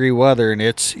in 10-degree weather, and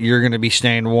you're going to be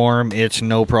staying warm. It's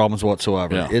no problems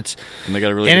whatsoever. Yeah. It's And they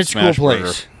got a really and good it's a cool smash place.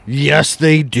 burger. Yes,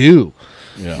 they do.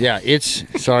 Yeah. Yeah, it's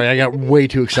sorry, I got way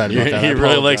too excited about that. He I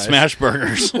really likes apologize. smash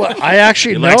burgers. Well, I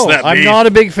actually He likes that I'm beef. not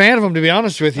a big fan of them, to be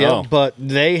honest with you. Oh. But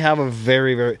they have a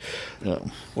very, very.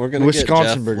 We're gonna Wisconsin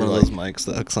get Jeff burger one of those mics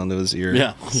that hooks onto his ear.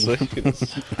 Yeah. So he can-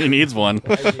 He needs one.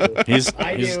 He's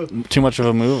too much of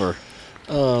a mover.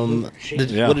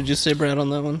 Yeah. What did you say, Brad, on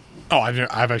that one? Oh, I've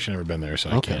actually never been there, so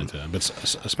I can't. But a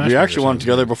smash. We burger actually wanted sounds to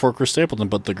go there good. before Chris Stapleton,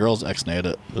 but the girls ex-nayed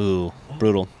it. Ooh,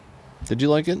 brutal. Did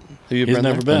you like it? Have you He's been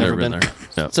never there? been. Never been there.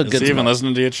 No. It's a Is good he even spot.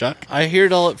 listening to you, Chuck? I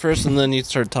heard it all at first, and then you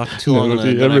started talking too long,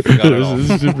 and then I forgot it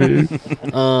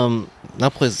all.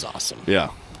 That place is awesome. Yeah.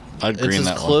 I'd It's green as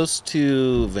that close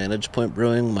to Vantage Point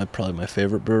Brewing, probably my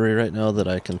favorite brewery right now that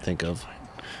I can think of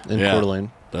in Yeah. Coeur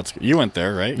d'Alene. That's you went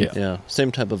there, right? Yeah. Yeah,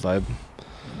 same type of vibe.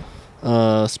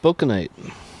 Spokenite.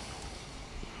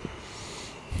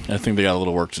 I think they got a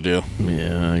little work to do.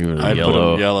 Yeah, give it a I'd put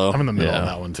yellow. them yellow. I'm in the middle Yeah. on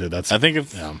that one too. I think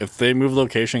if they move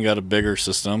location, got a bigger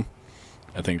system,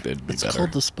 I think they'd be It's better.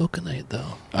 called the Spokenite,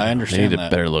 though. I They understand need a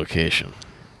that. better location.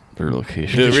 Better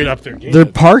location. Dude, should up their game. Their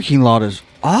parking lot is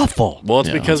awful. Well, it's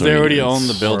Yeah, because that's they what I already mean. own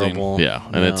the It's building. horrible. Yeah,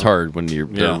 and it's hard when their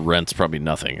Yeah. rent's probably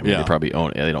nothing. I mean, Yeah. they probably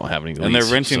own. They don't have any. And they're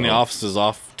lease, renting the so- offices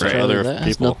off to Right. other That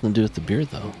has people. nothing to do with the beer,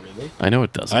 though. I know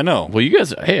it doesn't. I know. Well, you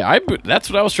guys. Hey, that's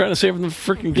what I was trying to say from the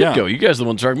freaking get go. Yeah. You guys are the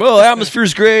ones talking. Well,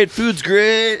 atmosphere's great, food's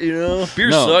great. You know, beer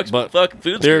No, sucks, but but fucking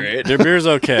food's Their great. their beer's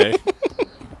okay,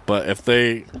 but if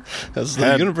they Has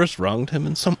the universe wronged him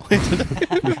in some way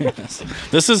today?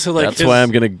 this is like That's why I'm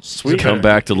gonna sweet come beer.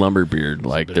 back to Lumberbeard.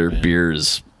 Like Bit their of band.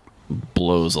 beers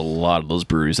blows a lot of those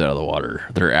breweries out of the water.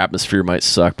 Their atmosphere might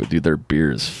suck, but dude, their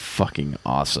beer is fucking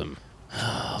awesome.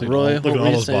 Roy, Look what at were all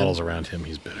you those saying? bottles around him.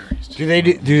 He's bitter. Do they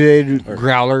do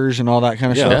growlers and all that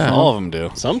kind of Yeah, stuff? all of them do.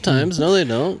 Sometimes. No, they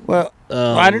don't. Well,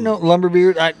 I don't know lumber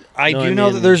beer. I No, do I know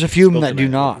that mean there's a few of them that do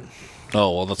Spokenite. not.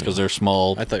 Oh well, that's because they're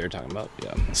small. I thought you were talking about,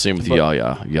 yeah. Same with But-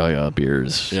 Yaya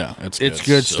beers. Yeah, it's It's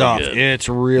good So stuff. good. It's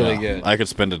really Yeah. good. I could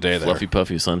spend a day there. Fluffy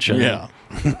Puffy Sunshine. Yeah,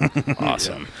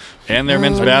 Awesome. and their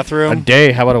men's A bathroom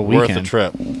day? How about a worth weekend? a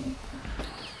trip.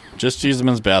 Just use the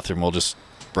men's bathroom. We'll just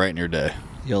brighten your day.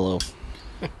 Yellow.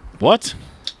 What?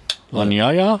 On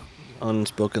Yaya?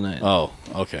 Unspokenite. Oh,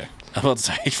 okay. I'm about to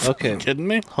say, you Okay. kidding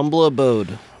me? Humble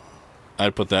Abode.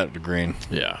 I'd put that to green.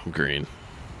 Yeah, green.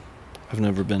 I've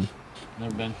never been.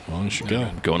 Never been. Well, you should go.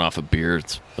 Going off of beer,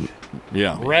 it's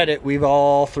Yeah, Reddit. We've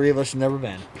all three of us never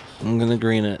been. I'm going to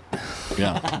green it.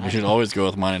 yeah. You should always go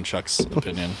with mine and Chuck's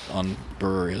opinion on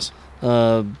breweries.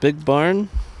 Big Barn.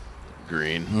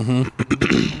 green.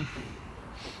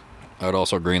 I would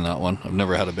also green that one. I've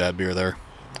never had a bad beer there,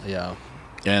 Yeah.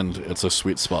 and it's a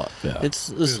sweet spot. Yeah. It's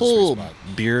is this a whole sweet spot.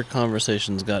 beer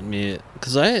conversation's got me,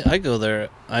 because I go there,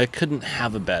 I couldn't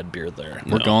have a bad beer there.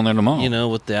 We're going there tomorrow. You know,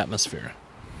 with the atmosphere.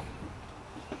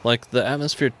 Like, the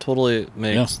atmosphere totally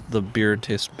makes the beer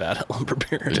taste bad at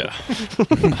Lumberbeard. Yeah.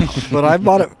 But I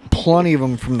bought it plenty of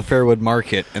them from the Fairwood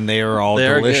Market, and they are all They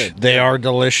are delicious. good. They are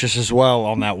delicious as well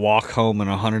on that walk home on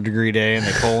a 100-degree day, and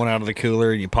they pull one out of the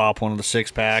cooler, and you pop one of the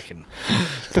 6-pack, and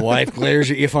the wife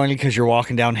glares at you funny because you're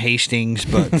walking down Hastings,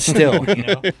 but still, you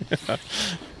know.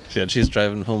 Yeah, she's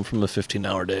driving home from a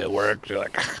 15-hour day at work. You're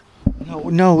like,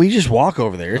 No, we just walk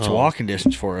over there. It's Oh. walking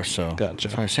distance for us, so Gotcha.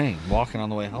 that's what I'm saying. Walking on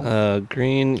the way home.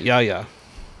 green. Yeah.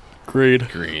 Agreed.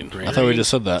 Green. I thought we just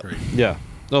said that. Yeah.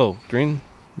 Oh, green?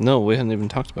 No, we hadn't even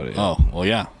talked about it yet. Oh, well,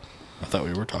 yeah. I thought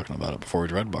we were talking about it before we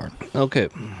read Barn. Okay.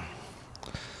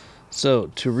 So,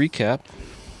 to recap,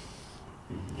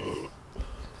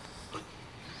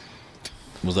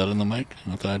 Was that in the mic?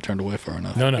 I thought I turned away far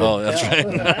enough. No. Oh, that's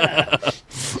right.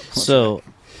 so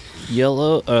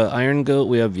yellow, Iron Goat,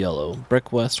 we have yellow.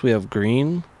 Brick West, we have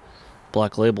green.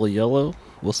 Black Label, yellow.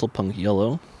 Whistle Punk,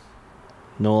 yellow.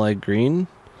 No Light, green.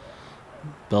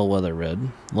 Bellwether,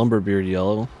 red. Lumberbeard,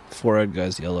 yellow. Four Eyed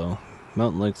Guys, yellow.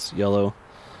 Mountain Lakes, yellow.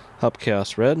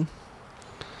 Hopcast, red.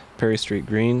 Perry Street,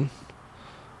 green.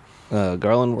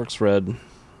 Garland Works, red.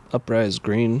 Uprise,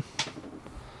 green.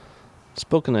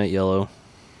 Spokenite, yellow.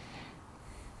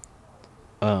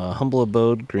 Humble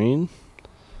Abode, green.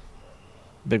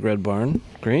 Big Red Barn,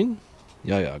 green.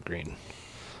 Yeah, green.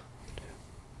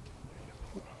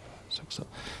 6,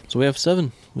 7. So we have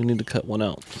 7. We need to cut one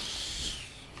out.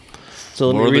 So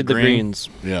let What are me the read the green? greens.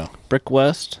 Yeah. Brick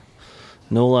West,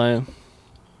 No Lie,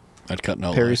 I'd cut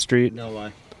no Perry lie. Street, No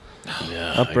lie.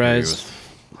 Yeah. Uprise,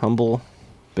 Humble,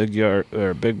 Big Yard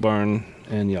or Big Barn,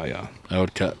 and Yaya. I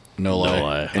would cut no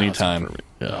lie, No anytime.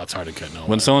 No, it's hard to cut. No.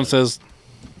 When someone says,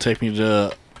 take me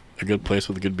to a good place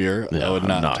with a good beer, Yeah, I would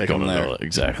I'm not take going them to there. know it.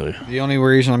 Exactly. The only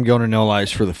reason I'm going to No Lie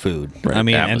is for the food. Right, I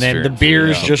mean, and then atmosphere the and beer food,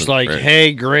 is yeah. just like, Right.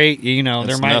 hey, great. You know,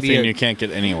 there It's might nothing be a, you can't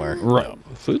get anywhere. Right.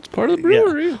 Food's part of the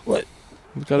brewery. What?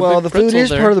 We've got a Well, big the food pretzel is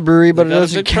there. part of the brewery, but it We've got a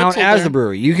doesn't big count pretzel as there. the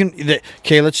brewery. You can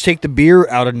okay. Let's take the beer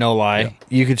out of No Lie.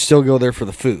 You could still go there for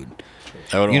the food.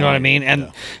 I would You know what I only- mean?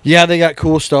 And yeah, they got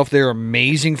cool stuff. They're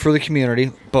amazing for the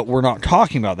community, but we're not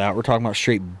talking about that. We're talking about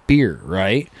straight beer,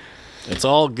 right? It's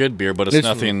all good beer, but it's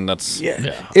It's- nothing that's...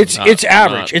 Yeah. It's Not- it's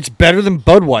average. not It's better than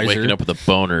Budweiser. Waking up with a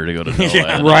boner to go to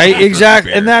No Right,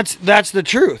 exactly, and that's the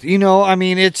truth. You know, I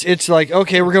mean, it's like,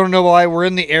 okay, we're going to No Lie. We're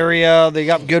in the area. They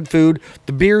got good food.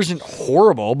 The beer isn't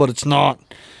horrible, but it's not.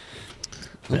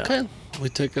 Okay. We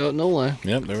take out No Lie.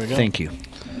 Yep, there we go. Thank you.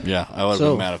 Yeah, I would have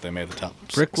So, been mad if they made the top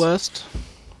Brick 6. West,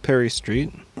 Perry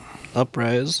Street,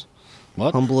 Uprise,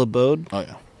 What? Humble Abode, Oh,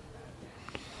 yeah.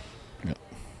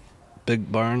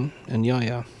 Big Barn, and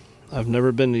Yaya. I've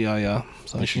never been to Yaya,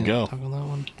 so I You should can't go. talk on that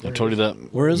one. I've told you that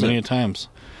Where is many it? times.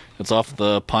 It's off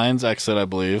the Pines exit, I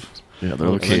believe. Yeah, their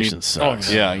location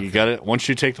sucks. Yeah, you got it. Once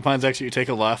you take the Pines exit, you take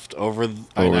a left over the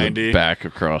I-90. Back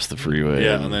across the freeway.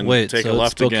 Yeah, and then take so a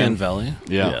left Spokane again. Valley?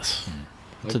 Yeah. Yes.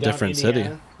 It's a different city.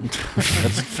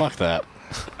 Fuck that.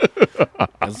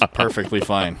 That's perfectly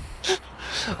fine.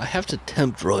 I have to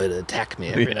tempt Roy to attack me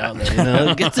every now and then. You know,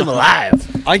 it gets him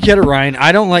alive. I get it, Ryan.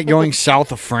 I don't like going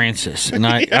south of Francis, and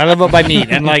I live up by Mead,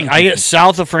 and like I get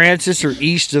south of Francis or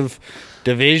east of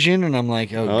Division, and I'm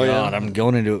like, oh God, yeah. I'm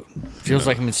going into it. Feels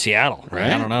like I'm in Seattle,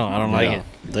 right? I don't know. I don't like it.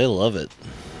 They love it.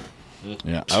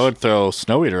 Yeah, I would throw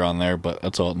Snow Eater on there, but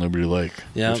that's all at Liberty Lake.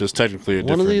 Yeah. Which is technically a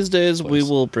One of these days, place. we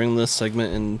will bring this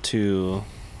segment into,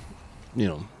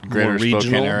 Greater more Spokane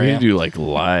regional. area. We need to do like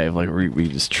live, like we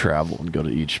just travel and go to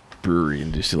each brewery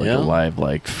and just do like a live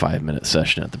 5-minute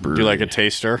session at the brewery. Do like a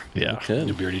taster. Yeah, Okay.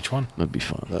 A beer at each one. that'd be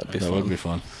fun. That'd be That fun. would be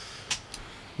fun.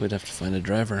 We'd have to find a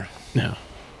driver. Yeah.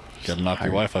 Got to knock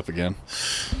your wife up again.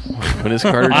 When is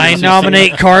Carter? I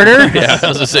nominate Carter. Yeah, I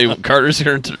was gonna say Carter's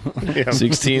here in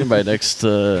 16 by next.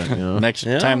 Next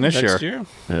time this next year.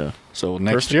 Yeah. So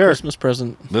next Perfect year. Christmas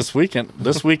present. This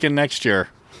weekend next year.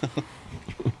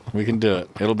 We can do it.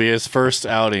 It'll be his first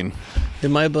outing.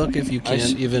 In my book, if you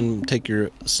can't even take your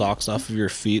socks off of your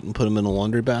feet and put them in a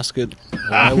laundry basket,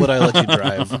 why would I let you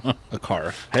drive a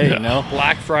car? Hey, you know,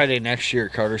 Black Friday next year,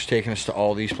 Carter's taking us to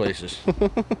all these places.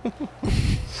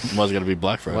 was it gonna be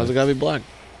Black Friday? Why's it gotta be black?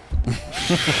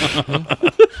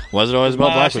 Was it always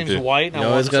about Black with you? White. You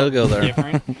always gotta go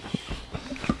there.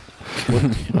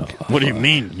 What do you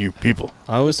mean, you people?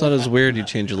 I always thought it was weird you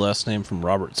change your last name from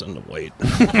Robertson to White.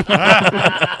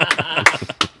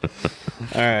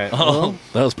 All right. Well,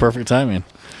 That was perfect timing.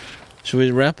 should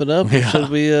we wrap it up? Or Yeah. should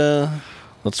we?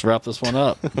 Let's wrap this one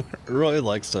up. Roy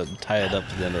likes to tie it up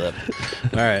to the end of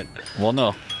that. All right. Well,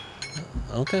 no.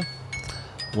 Okay.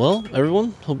 Well,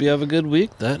 everyone, hope you have a good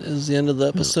week. That is the end of the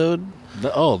episode. The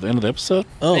end of the episode?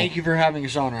 Oh, Thank you for having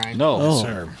us on, Ryan. No. Oh.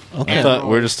 Sir. okay. I thought we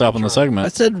were just stopping the I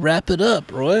segment. said wrap it up,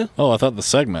 Roy. Oh, I thought the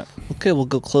segment. Okay, we'll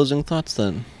go closing thoughts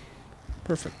then.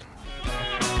 Perfect.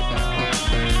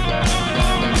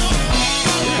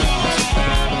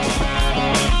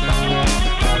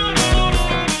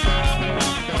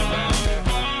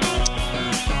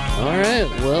 All right,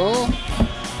 well,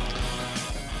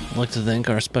 I'd like to thank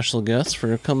our special guests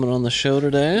for coming on the show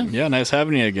today. Yeah, nice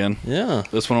having you again. Yeah.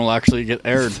 This one will actually get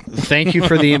aired. Thank you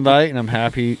for the invite, and I'm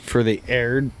happy for the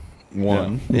aired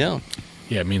one. Yeah.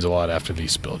 Yeah, it means a lot after the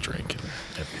spill drink and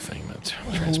everything that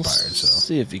transpired. We'll So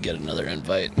see if you get another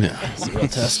invite. Yeah. It's a real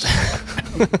test.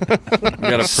 We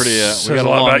got a pretty. We got a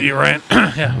lot long, about you, Ryan.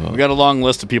 We got a long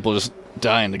list of people just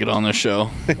dying to get on this show.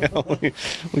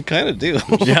 We kind of do.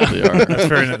 Yeah. They are That's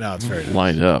fair enough. No, it's fair enough.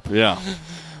 lined up. Yeah.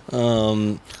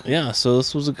 Yeah, so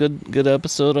this was a good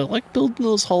episode. I like building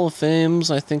those Hall of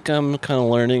Fames. I think I'm kind of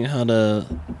learning how to,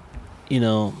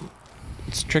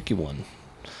 it's a tricky one.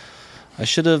 I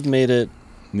should have made it,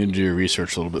 Need to do your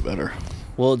research a little bit better.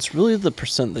 well, it's really the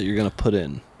percent that you're going to put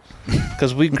in.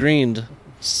 Because we greened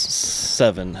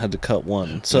 7, had to cut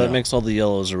 1. So Yeah. it makes all the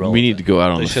yellows irrelevant. We need to go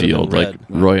out on They the should have field, been like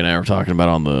red. Roy and I were talking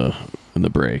about in the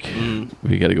break.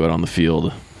 We got to go out on the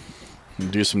field,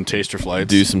 Do some taster flights.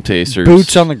 do some tasters.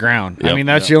 Boots on the ground. I Yep. mean,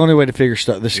 that's the only way to figure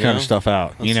this kind Yeah. of stuff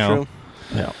out. That's true.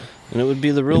 Yeah. And it would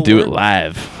be the real And do work. it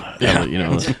live. Yeah.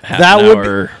 Half That an would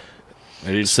hour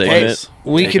Maybe segment.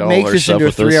 We Take could all make our this stuff into a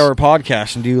with us. 3-hour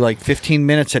podcast and do like 15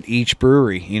 minutes at each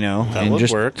brewery, and would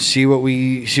just work. see what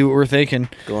we're thinking.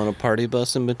 Go on a party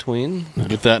bus in between.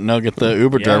 Get the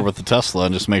Uber driver with the Tesla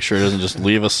and just make sure it doesn't just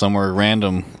leave us somewhere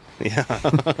random. Yeah.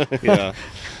 Yeah.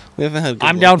 We haven't had good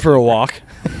I'm luck. down for a walk.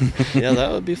 Yeah,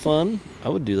 that would be fun. I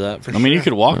would do that for I sure. mean, you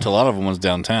could walk to a lot of them ones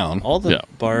downtown. All the Yeah.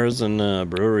 bars and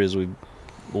breweries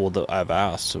I've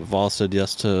asked have all said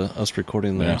yes to us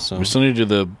recording there. Yeah. So We still need to do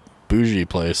the bougie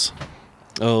place.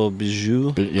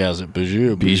 Bijou. Is it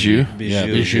Bijou? Bijou? Yeah,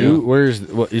 Bijou.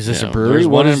 What is this Yeah. a brewery? There's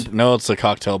What one is no, it's a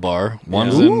cocktail bar.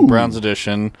 One's Ooh. in Brown's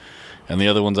Edition, and the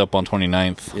other one's up on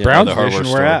 29th. Yeah. Brown's the hardware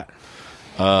Edition? Where at?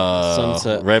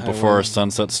 Sunset right before Highway.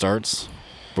 sunset starts.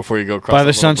 Before you go across By that the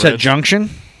little Sunset bridge. Junction.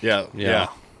 Yeah, yeah,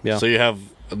 Yeah. So you have,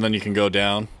 and then you can go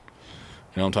down.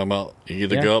 You know what I'm talking about? You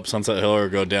either Yeah. go up Sunset Hill or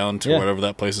go down to Yeah. whatever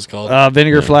that place is called.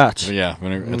 Vinegar Flats. Yeah,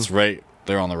 it's right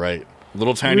there on the right.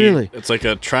 Little tiny. Really? It's like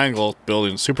a triangle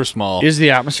building, super small. Is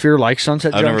the atmosphere like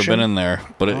Sunset I've Junction? never been in there,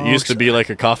 but it used to be like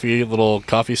a little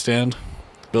coffee stand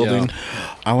building.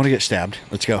 I want to get stabbed.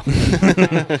 Let's go.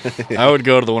 I would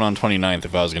go to the one on 29th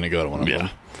if I was going to go to one of them.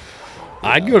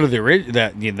 I'd go to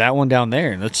the that one down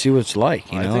there and let's see what it's like.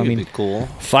 I think it'd be cool.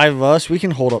 5 of us, we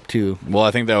can hold up to Well, I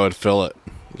think that would fill it.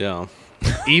 Yeah.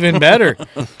 even better.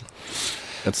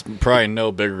 It's probably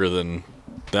no bigger than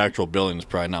the actual building. Is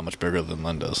probably not much bigger than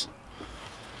Linda's.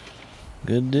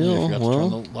 Good I deal. forgot to Well, turn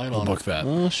the light We'll on. book that.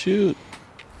 oh shoot.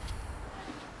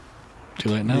 Too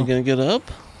late Are now. you going to get up?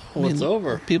 Well, it's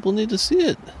over. People need to see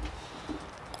it.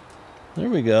 There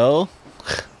we go.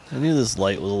 I knew this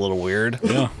light was a little weird.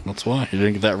 Yeah, that's why. You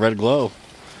didn't get that red glow.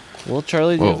 Well,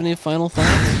 Charlie, do you have Whoa. any final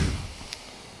thoughts?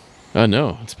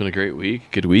 No, it's been a great week,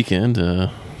 good weekend,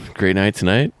 great night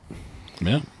tonight.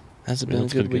 Yeah. Has it Yeah, been a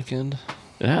it's good been good. weekend?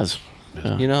 It has.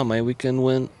 Yeah. You know how my weekend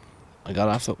went? I got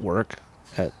off at work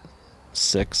at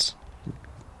 6-ish.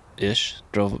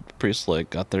 Drove up to Priest Lake.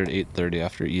 Got there at 8:30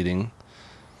 after eating.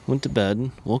 Went to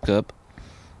bed. Woke up.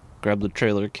 Grabbed the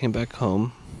trailer. Came back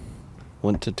home.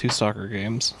 Went to 2 soccer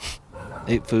games.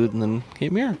 Ate food and then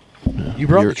came here. You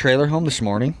brought You're- the trailer home this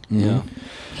morning. Yeah.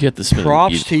 You have to spend.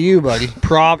 Props to you, buddy.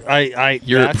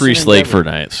 You're at that's Priest an Lake for a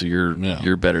endeavor. night, so you're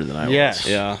Yeah. better than I Yes.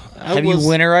 was. Yeah. Have you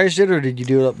winterized it, or did you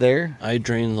do it up there? I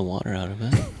drained the water out of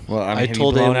it. Well, I have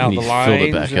told you blown him- out He the filled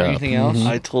it lines back or up. anything else.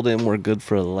 I told him we're good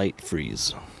for a light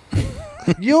freeze.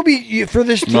 You'll be for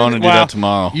this. I'm going to do that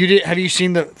tomorrow. You did? Have you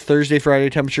seen the Thursday, Friday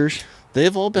temperatures?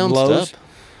 They've all bounced Lows? up.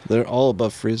 They're all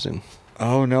above freezing.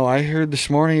 Oh no! I heard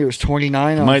this morning it was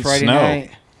 29 on Might Friday snow.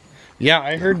 night. Yeah,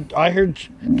 I heard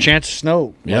chance of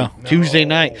snow. Yeah. Tuesday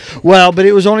night. Well, but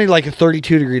it was only like a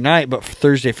 32-degree night. But for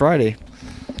Thursday, Friday,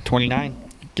 29.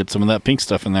 Get some of that pink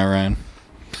stuff in there, Ryan.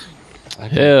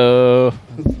 Hello.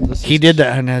 He did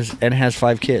that and has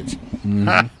 5 kids.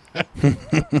 I'm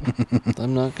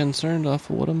not concerned off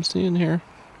of what I'm seeing here.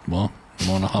 Well, I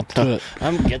want to hop to it.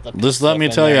 Get the Just let me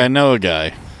tell you, I know a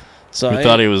guy So who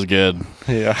thought he was good,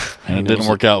 Yeah. and it didn't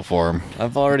work out for him.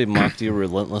 I've already mocked you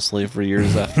relentlessly for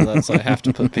years after that, so I have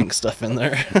to put pink stuff in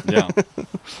there. Yeah.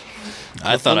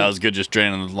 I thought I was good just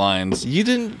draining the lines. You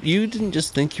didn't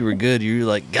just think you were good. You were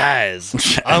like,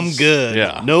 guys, I'm good.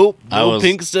 Yeah. Nope. I No was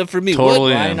pink stuff for me.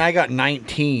 totally- What? Ryan and I got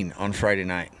 19 on Friday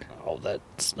night. Oh,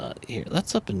 that's not here.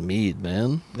 That's up in Meade,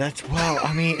 man. That's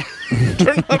I mean,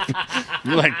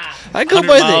 You're like, I go 100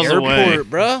 by miles the away. airport,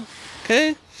 bruh.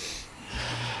 Okay.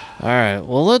 All right.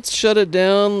 Well, let's shut it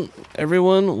down,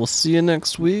 everyone. We'll see you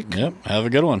next week. yep, have a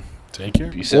good one. Take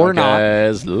care. Peace Or out, not.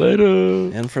 guys.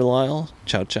 Later. And for Lyle,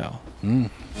 ciao, ciao. I'm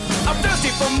thirsty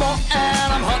for more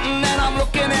and I'm hunting and I'm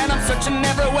looking and I'm searching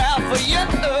everywhere for you.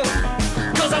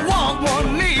 Cause I want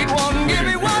one, need one, give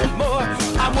me one more.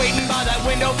 I'm waiting by that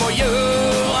window for you.